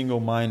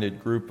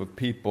single-minded group of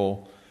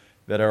people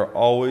that are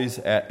always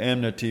at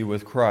enmity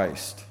with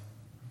Christ,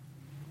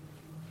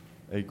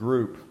 a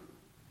group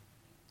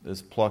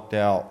is plucked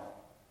out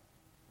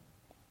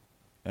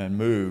and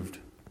moved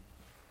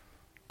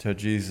to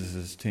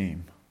Jesus'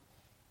 team,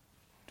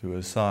 to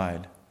his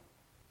side,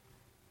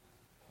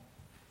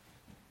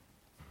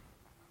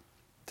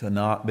 to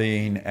not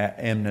being at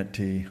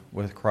enmity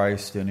with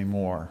Christ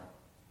anymore.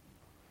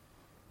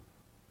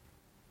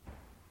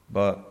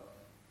 But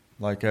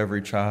like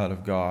every child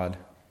of God,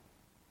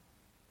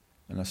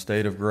 in a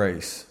state of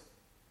grace,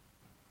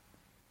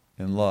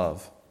 in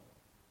love,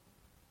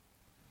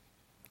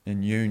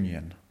 in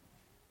union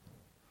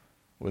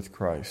with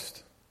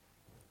Christ.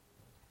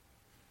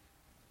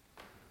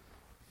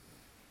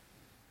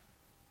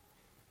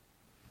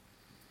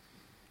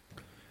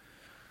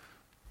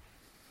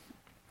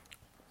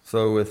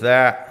 So with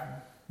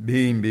that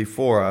being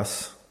before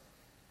us,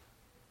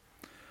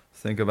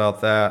 think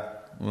about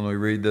that when we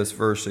read this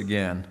verse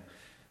again.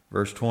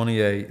 Verse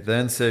 28,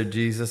 Then said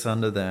Jesus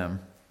unto them,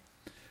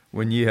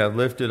 When ye have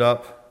lifted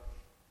up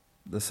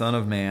the Son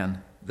of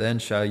Man, then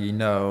shall ye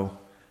know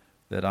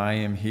that I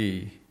am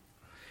he,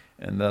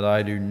 and that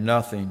I do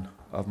nothing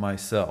of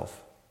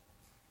myself,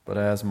 but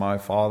as my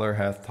Father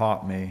hath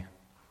taught me,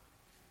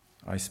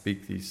 I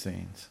speak these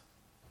things.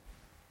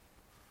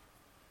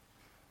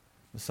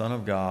 The Son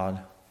of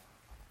God,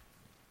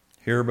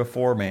 here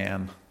before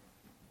man,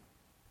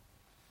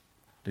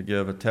 to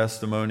give a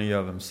testimony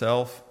of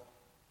himself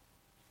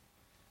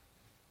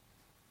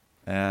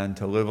and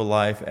to live a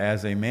life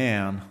as a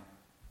man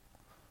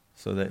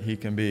so that he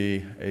can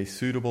be a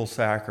suitable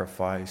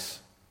sacrifice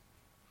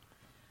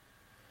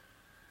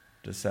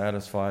to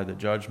satisfy the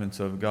judgments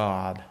of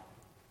God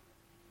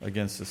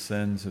against the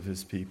sins of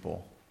his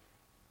people.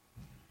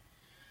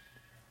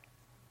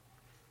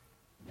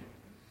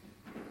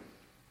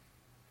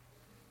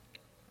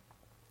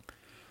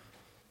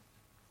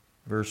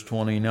 Verse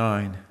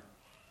 29,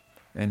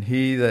 And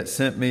he that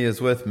sent me is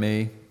with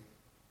me.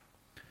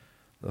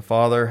 The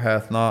Father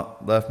hath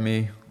not left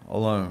me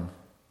alone,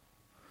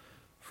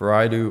 for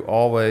I do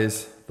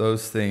always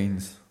those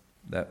things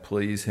that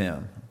please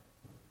him.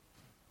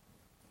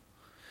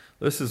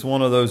 This is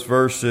one of those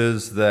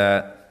verses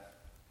that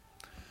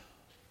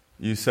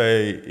you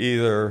say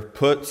either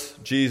puts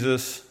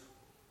Jesus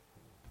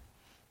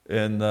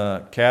in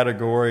the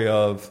category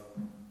of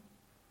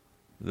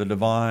the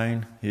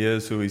divine, he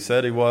is who he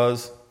said he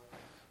was,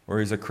 or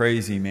he's a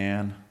crazy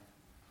man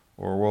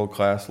or a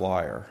world-class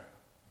liar.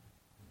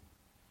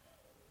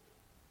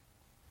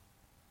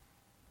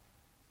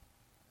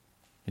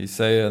 He's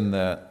saying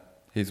that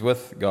he's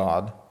with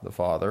God, the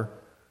Father,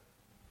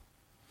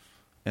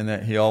 and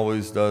that he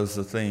always does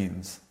the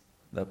things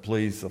that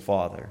please the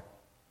Father.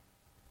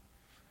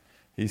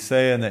 He's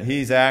saying that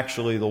he's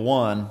actually the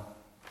one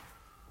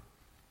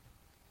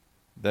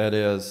that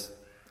is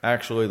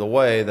actually the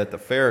way that the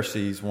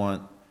Pharisees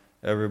want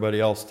everybody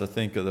else to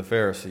think of the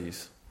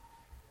Pharisees.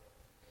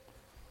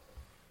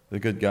 The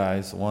good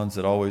guys, the ones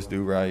that always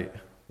do right,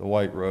 the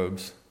white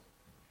robes,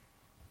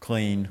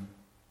 clean,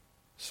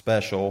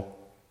 special,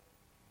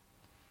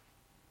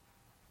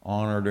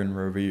 honored and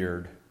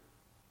revered.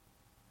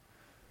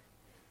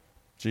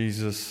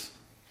 Jesus,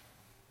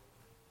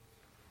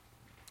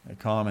 a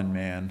common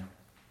man,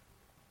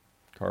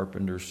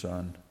 carpenter's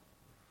son,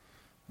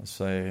 is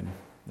saying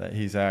that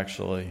he's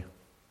actually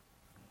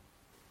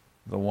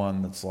the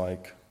one that's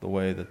like the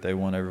way that they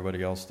want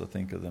everybody else to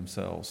think of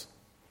themselves.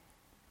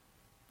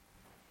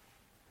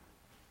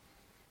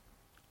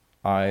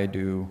 I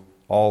do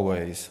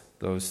always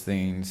those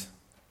things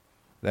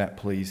that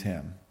please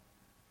him.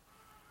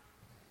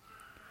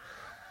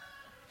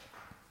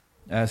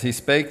 As he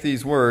spake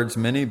these words,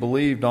 many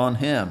believed on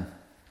him.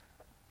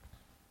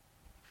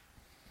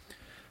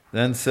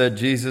 Then said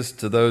Jesus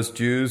to those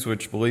Jews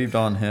which believed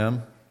on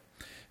him,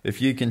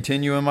 If ye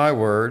continue in my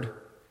word,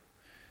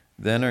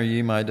 then are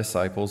ye my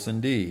disciples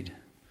indeed,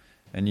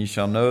 and ye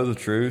shall know the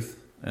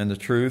truth, and the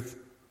truth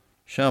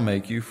shall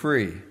make you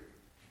free.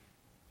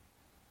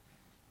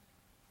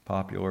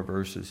 Popular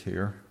verses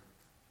here.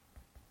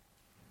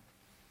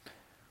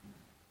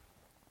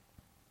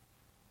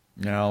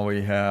 Now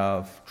we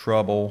have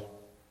trouble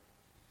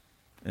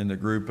in the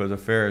group of the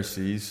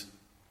Pharisees.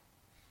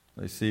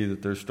 They see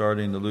that they're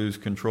starting to lose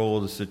control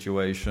of the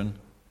situation.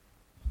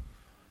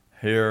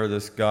 Here,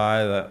 this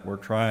guy that we're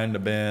trying to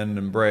bend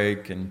and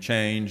break and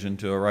change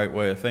into a right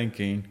way of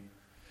thinking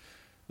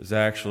is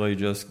actually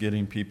just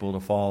getting people to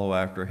follow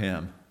after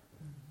him.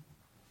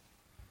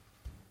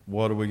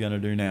 What are we going to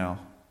do now?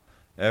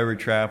 Every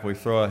trap we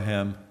throw at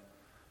him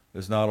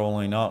is not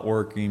only not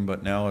working,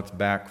 but now it's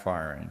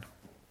backfiring.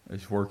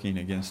 It's working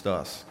against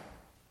us.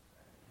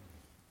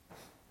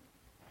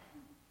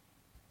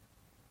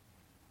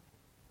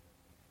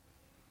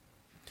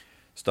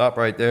 Stop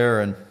right there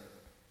and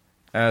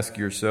ask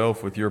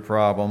yourself with your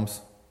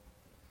problems,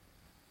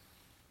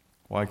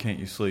 why can't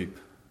you sleep?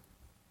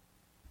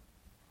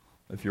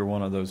 If you're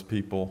one of those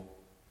people,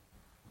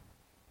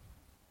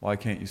 why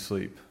can't you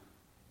sleep?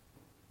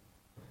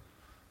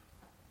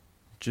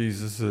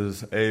 Jesus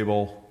is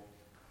able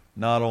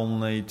not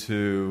only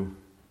to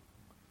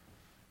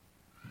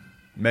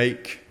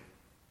make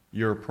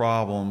your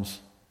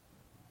problems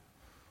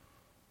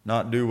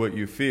not do what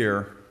you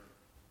fear,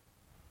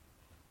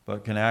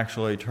 but can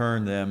actually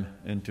turn them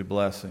into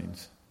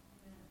blessings.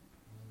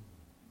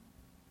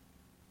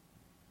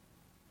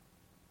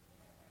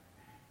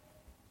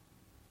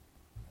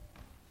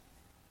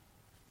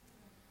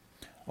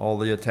 All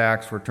the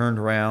attacks were turned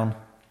around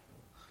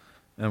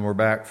and were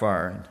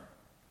backfiring.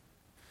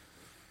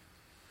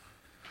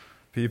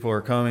 People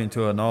are coming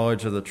to a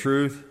knowledge of the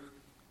truth,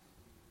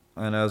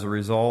 and as a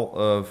result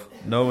of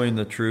knowing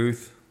the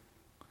truth,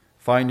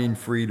 finding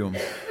freedom.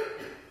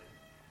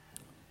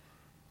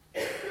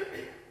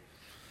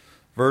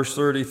 Verse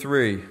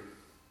 33,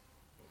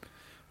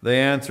 they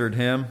answered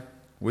him,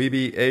 we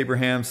be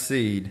Abraham's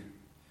seed,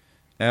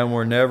 and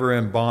were never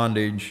in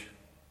bondage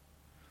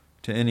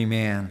to any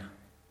man.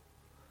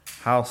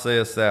 How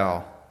sayest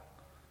thou,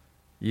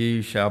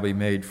 ye shall be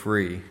made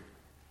free?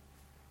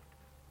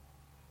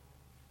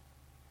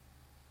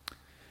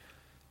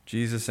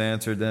 Jesus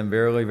answered them,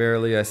 verily,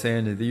 verily, I say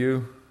unto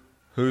you,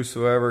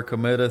 whosoever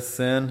committeth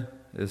sin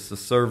is the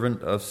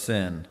servant of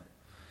sin.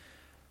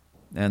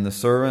 And the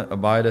servant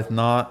abideth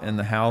not in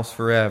the house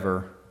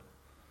forever,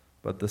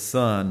 but the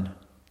Son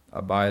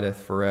abideth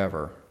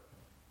forever.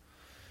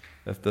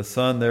 If the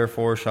Son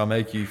therefore shall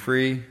make you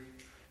free,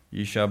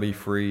 ye shall be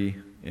free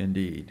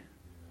indeed.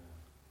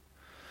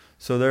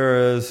 So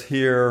there is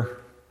here,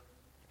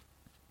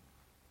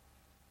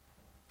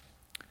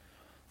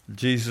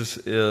 Jesus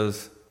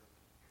is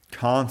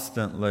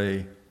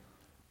constantly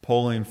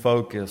pulling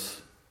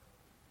focus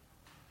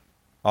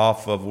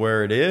off of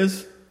where it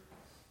is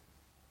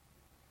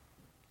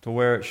to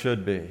where it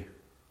should be.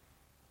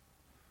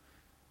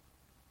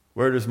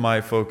 Where does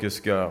my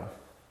focus go?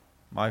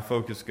 My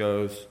focus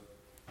goes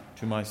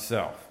to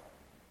myself.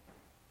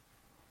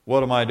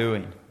 What am I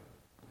doing?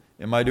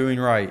 Am I doing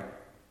right?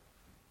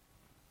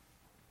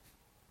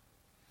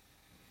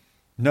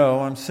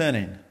 No, I'm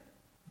sinning.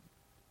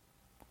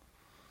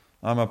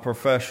 I'm a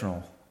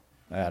professional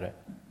at it.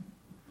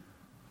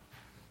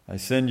 I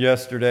sinned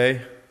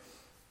yesterday.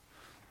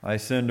 I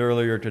sinned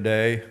earlier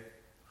today.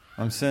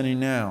 I'm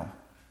sinning now.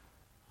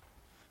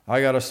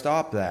 I got to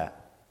stop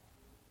that.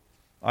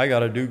 I got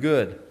to do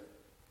good.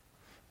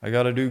 I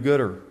got to do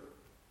gooder.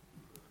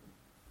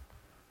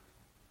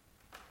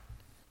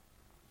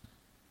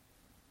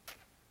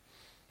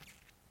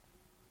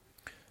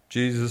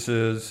 Jesus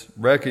is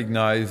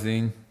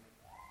recognizing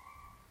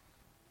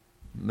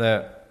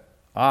that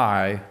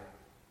I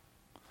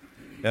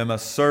am a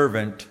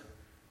servant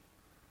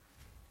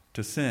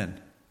to sin.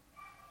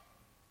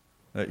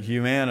 That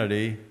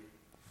humanity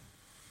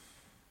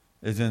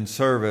is in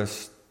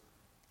service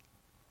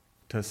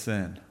to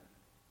sin.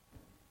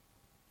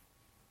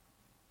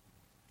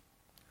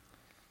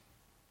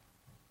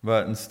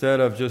 But instead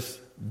of just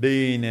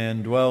being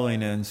in,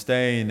 dwelling in,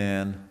 staying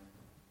in,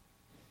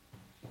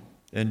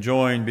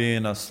 enjoying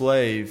being a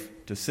slave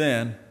to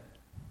sin,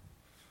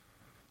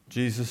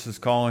 Jesus is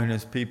calling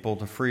his people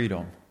to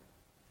freedom.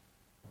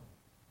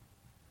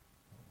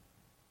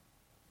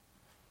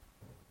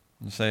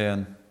 And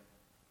saying,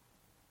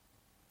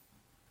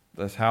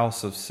 this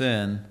house of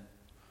sin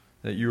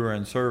that you are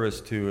in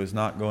service to is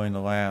not going to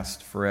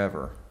last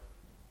forever.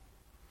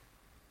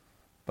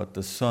 But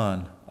the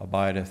Son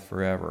abideth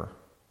forever.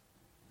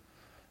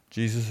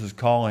 Jesus is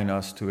calling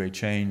us to a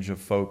change of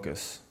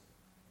focus.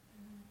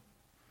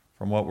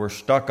 From what we're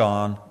stuck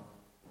on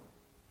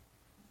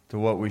to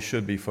what we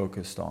should be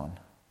focused on.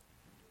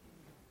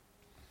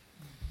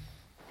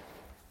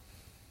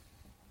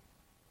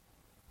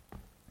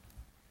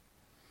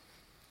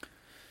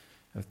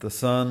 If the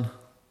Son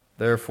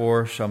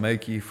therefore shall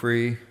make ye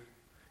free,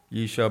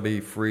 ye shall be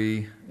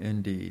free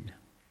indeed.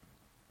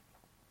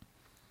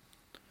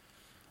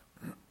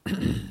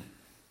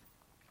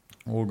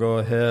 We'll go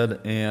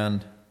ahead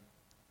and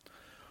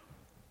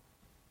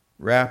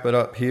wrap it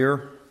up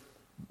here.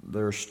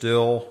 There's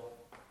still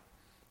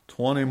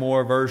 20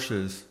 more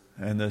verses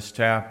in this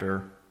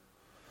chapter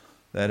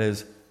that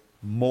is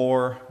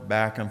more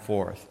back and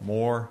forth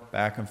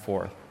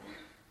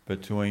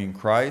between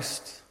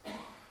Christ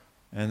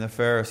and the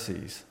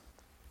Pharisees.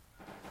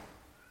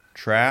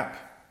 Trap,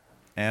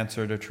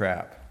 answer to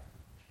trap.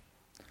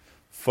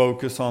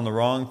 Focus on the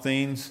wrong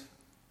things,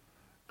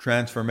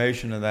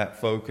 transformation of that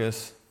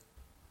focus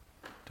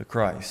to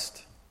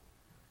Christ.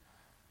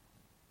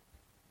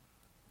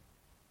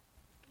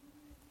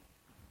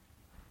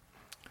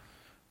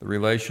 The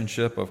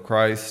relationship of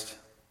Christ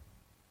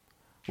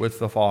with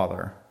the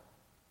Father.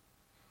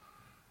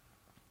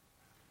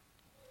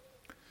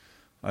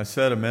 I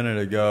said a minute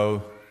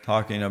ago,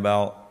 talking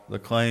about the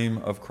claim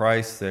of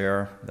Christ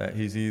there, that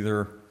he's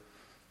either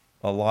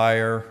a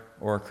liar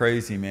or a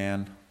crazy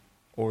man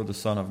or the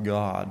Son of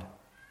God.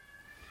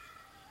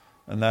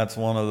 And that's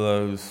one of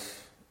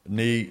those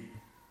neat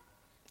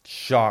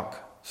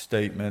shock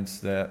statements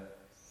that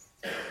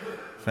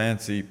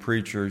fancy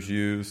preachers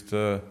use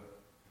to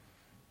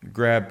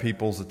grab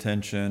people's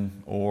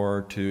attention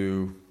or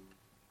to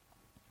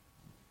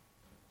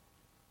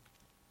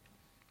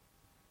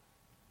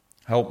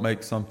help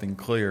make something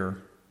clear.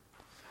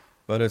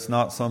 But it's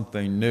not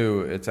something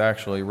new. It's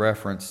actually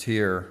referenced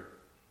here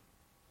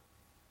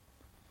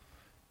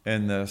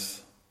in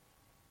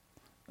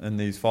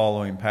these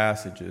following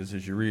passages.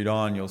 As you read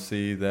on, you'll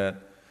see that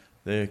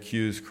they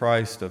accuse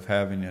Christ of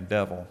having a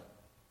devil.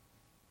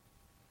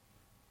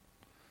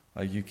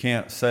 Like, you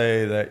can't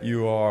say that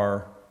you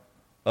are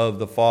of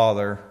the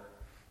Father,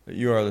 that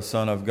you are the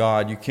Son of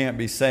God. You can't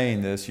be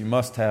saying this. You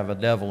must have a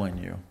devil in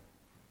you.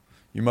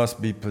 You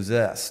must be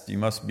possessed. You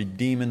must be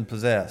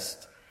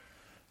demon-possessed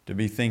to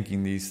be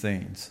thinking these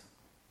things.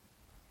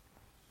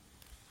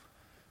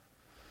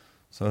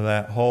 So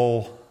that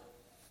whole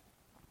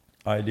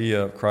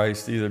idea of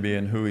Christ either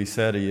being who he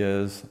said he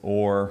is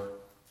or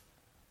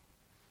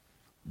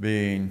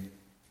being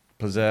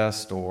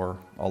possessed or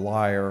a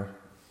liar,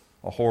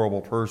 a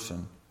horrible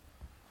person,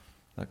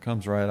 that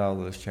comes right out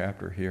of this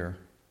chapter here.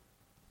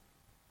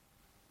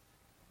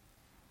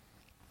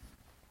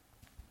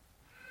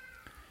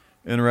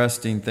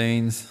 Interesting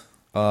things.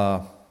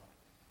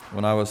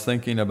 When I was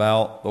thinking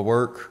about the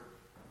work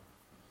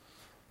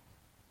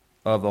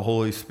of the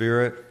Holy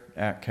Spirit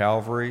at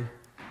Calvary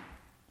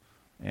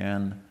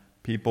and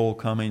people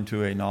coming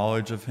to a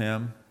knowledge of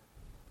him,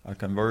 a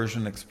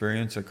conversion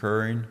experience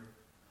occurring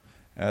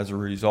as a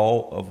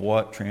result of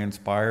what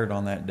transpired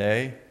on that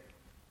day,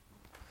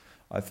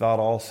 I thought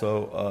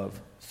also of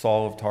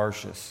Saul of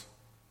Tarsus.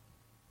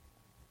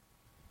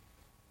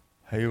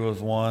 He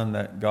was one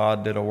that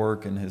God did a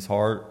work in his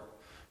heart.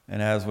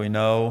 And as we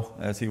know,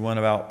 as he went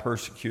about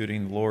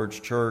persecuting the Lord's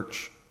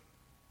church,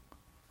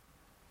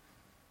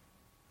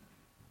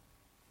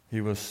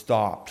 he was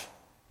stopped.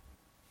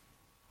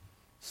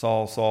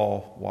 Saul,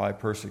 Saul, why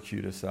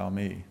persecutest thou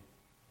me?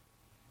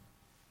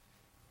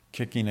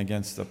 Kicking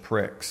against the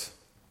pricks.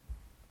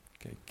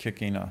 Okay,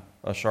 kicking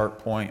a sharp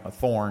point, a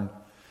thorn.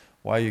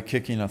 Why are you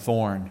kicking a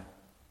thorn?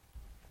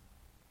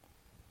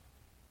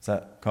 Is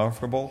that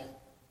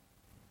comfortable?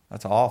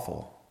 That's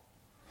awful.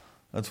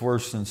 That's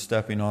worse than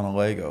stepping on a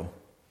Lego.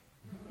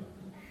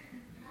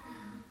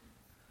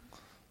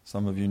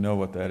 Some of you know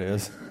what that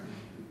is.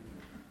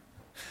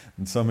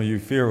 And some of you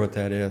fear what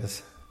that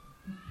is.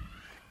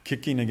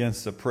 Kicking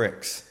against the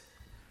pricks.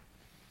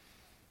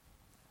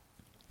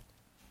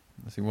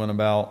 As he went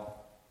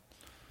about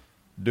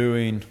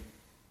doing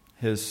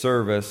his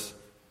service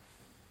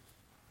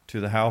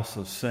to the house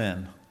of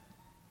sin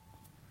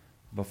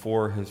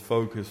before his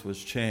focus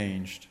was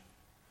changed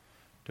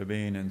to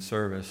being in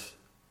service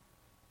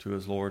to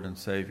his Lord and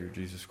Savior,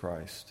 Jesus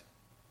Christ.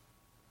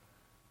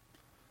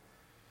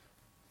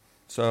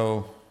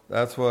 So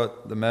that's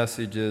what the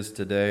message is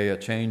today, a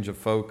change of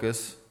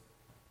focus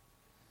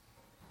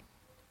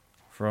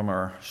from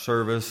our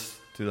service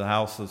to the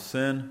house of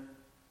sin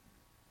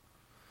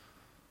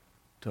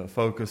to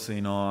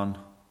focusing on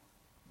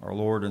our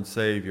Lord and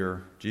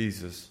Savior,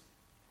 Jesus,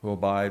 who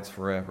abides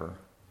forever.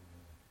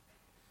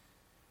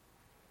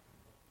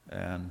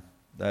 And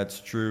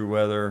that's true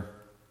whether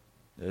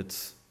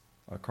it's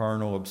a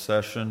carnal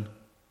obsession,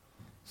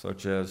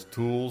 such as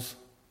tools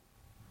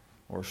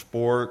or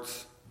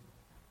sports.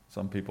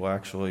 Some people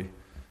actually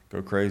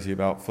go crazy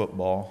about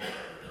football.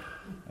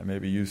 I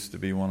maybe used to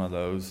be one of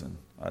those, and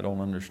I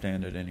don't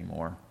understand it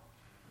anymore.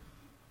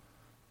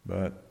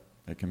 But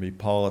it can be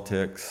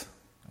politics,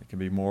 it can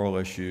be moral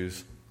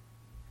issues,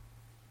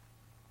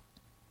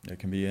 it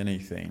can be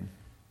anything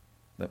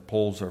that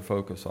pulls our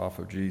focus off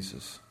of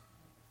Jesus.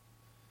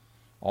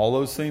 All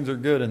those things are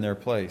good in their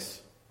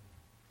place.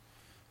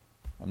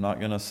 I'm not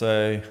going to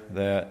say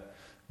that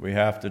we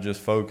have to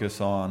just focus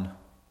on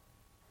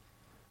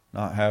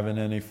not having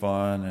any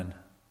fun and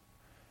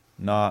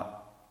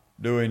not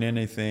doing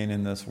anything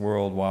in this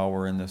world while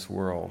we're in this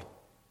world.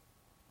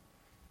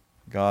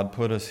 God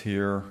put us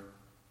here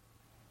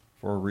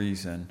for a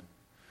reason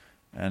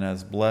and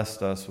has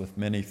blessed us with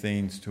many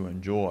things to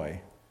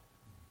enjoy.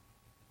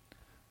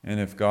 And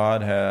if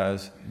God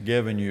has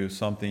given you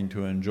something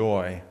to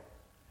enjoy,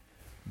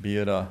 be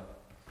it a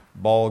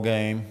ball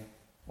game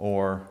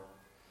or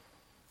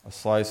a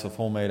slice of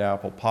homemade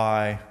apple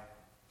pie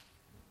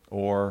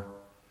or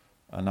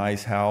a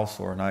nice house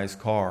or a nice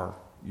car,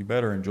 you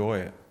better enjoy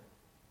it.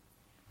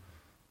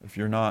 If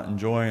you're not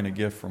enjoying a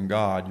gift from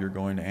God, you're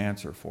going to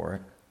answer for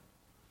it.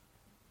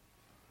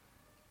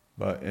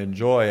 But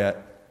enjoy it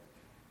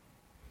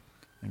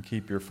and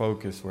keep your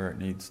focus where it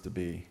needs to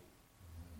be.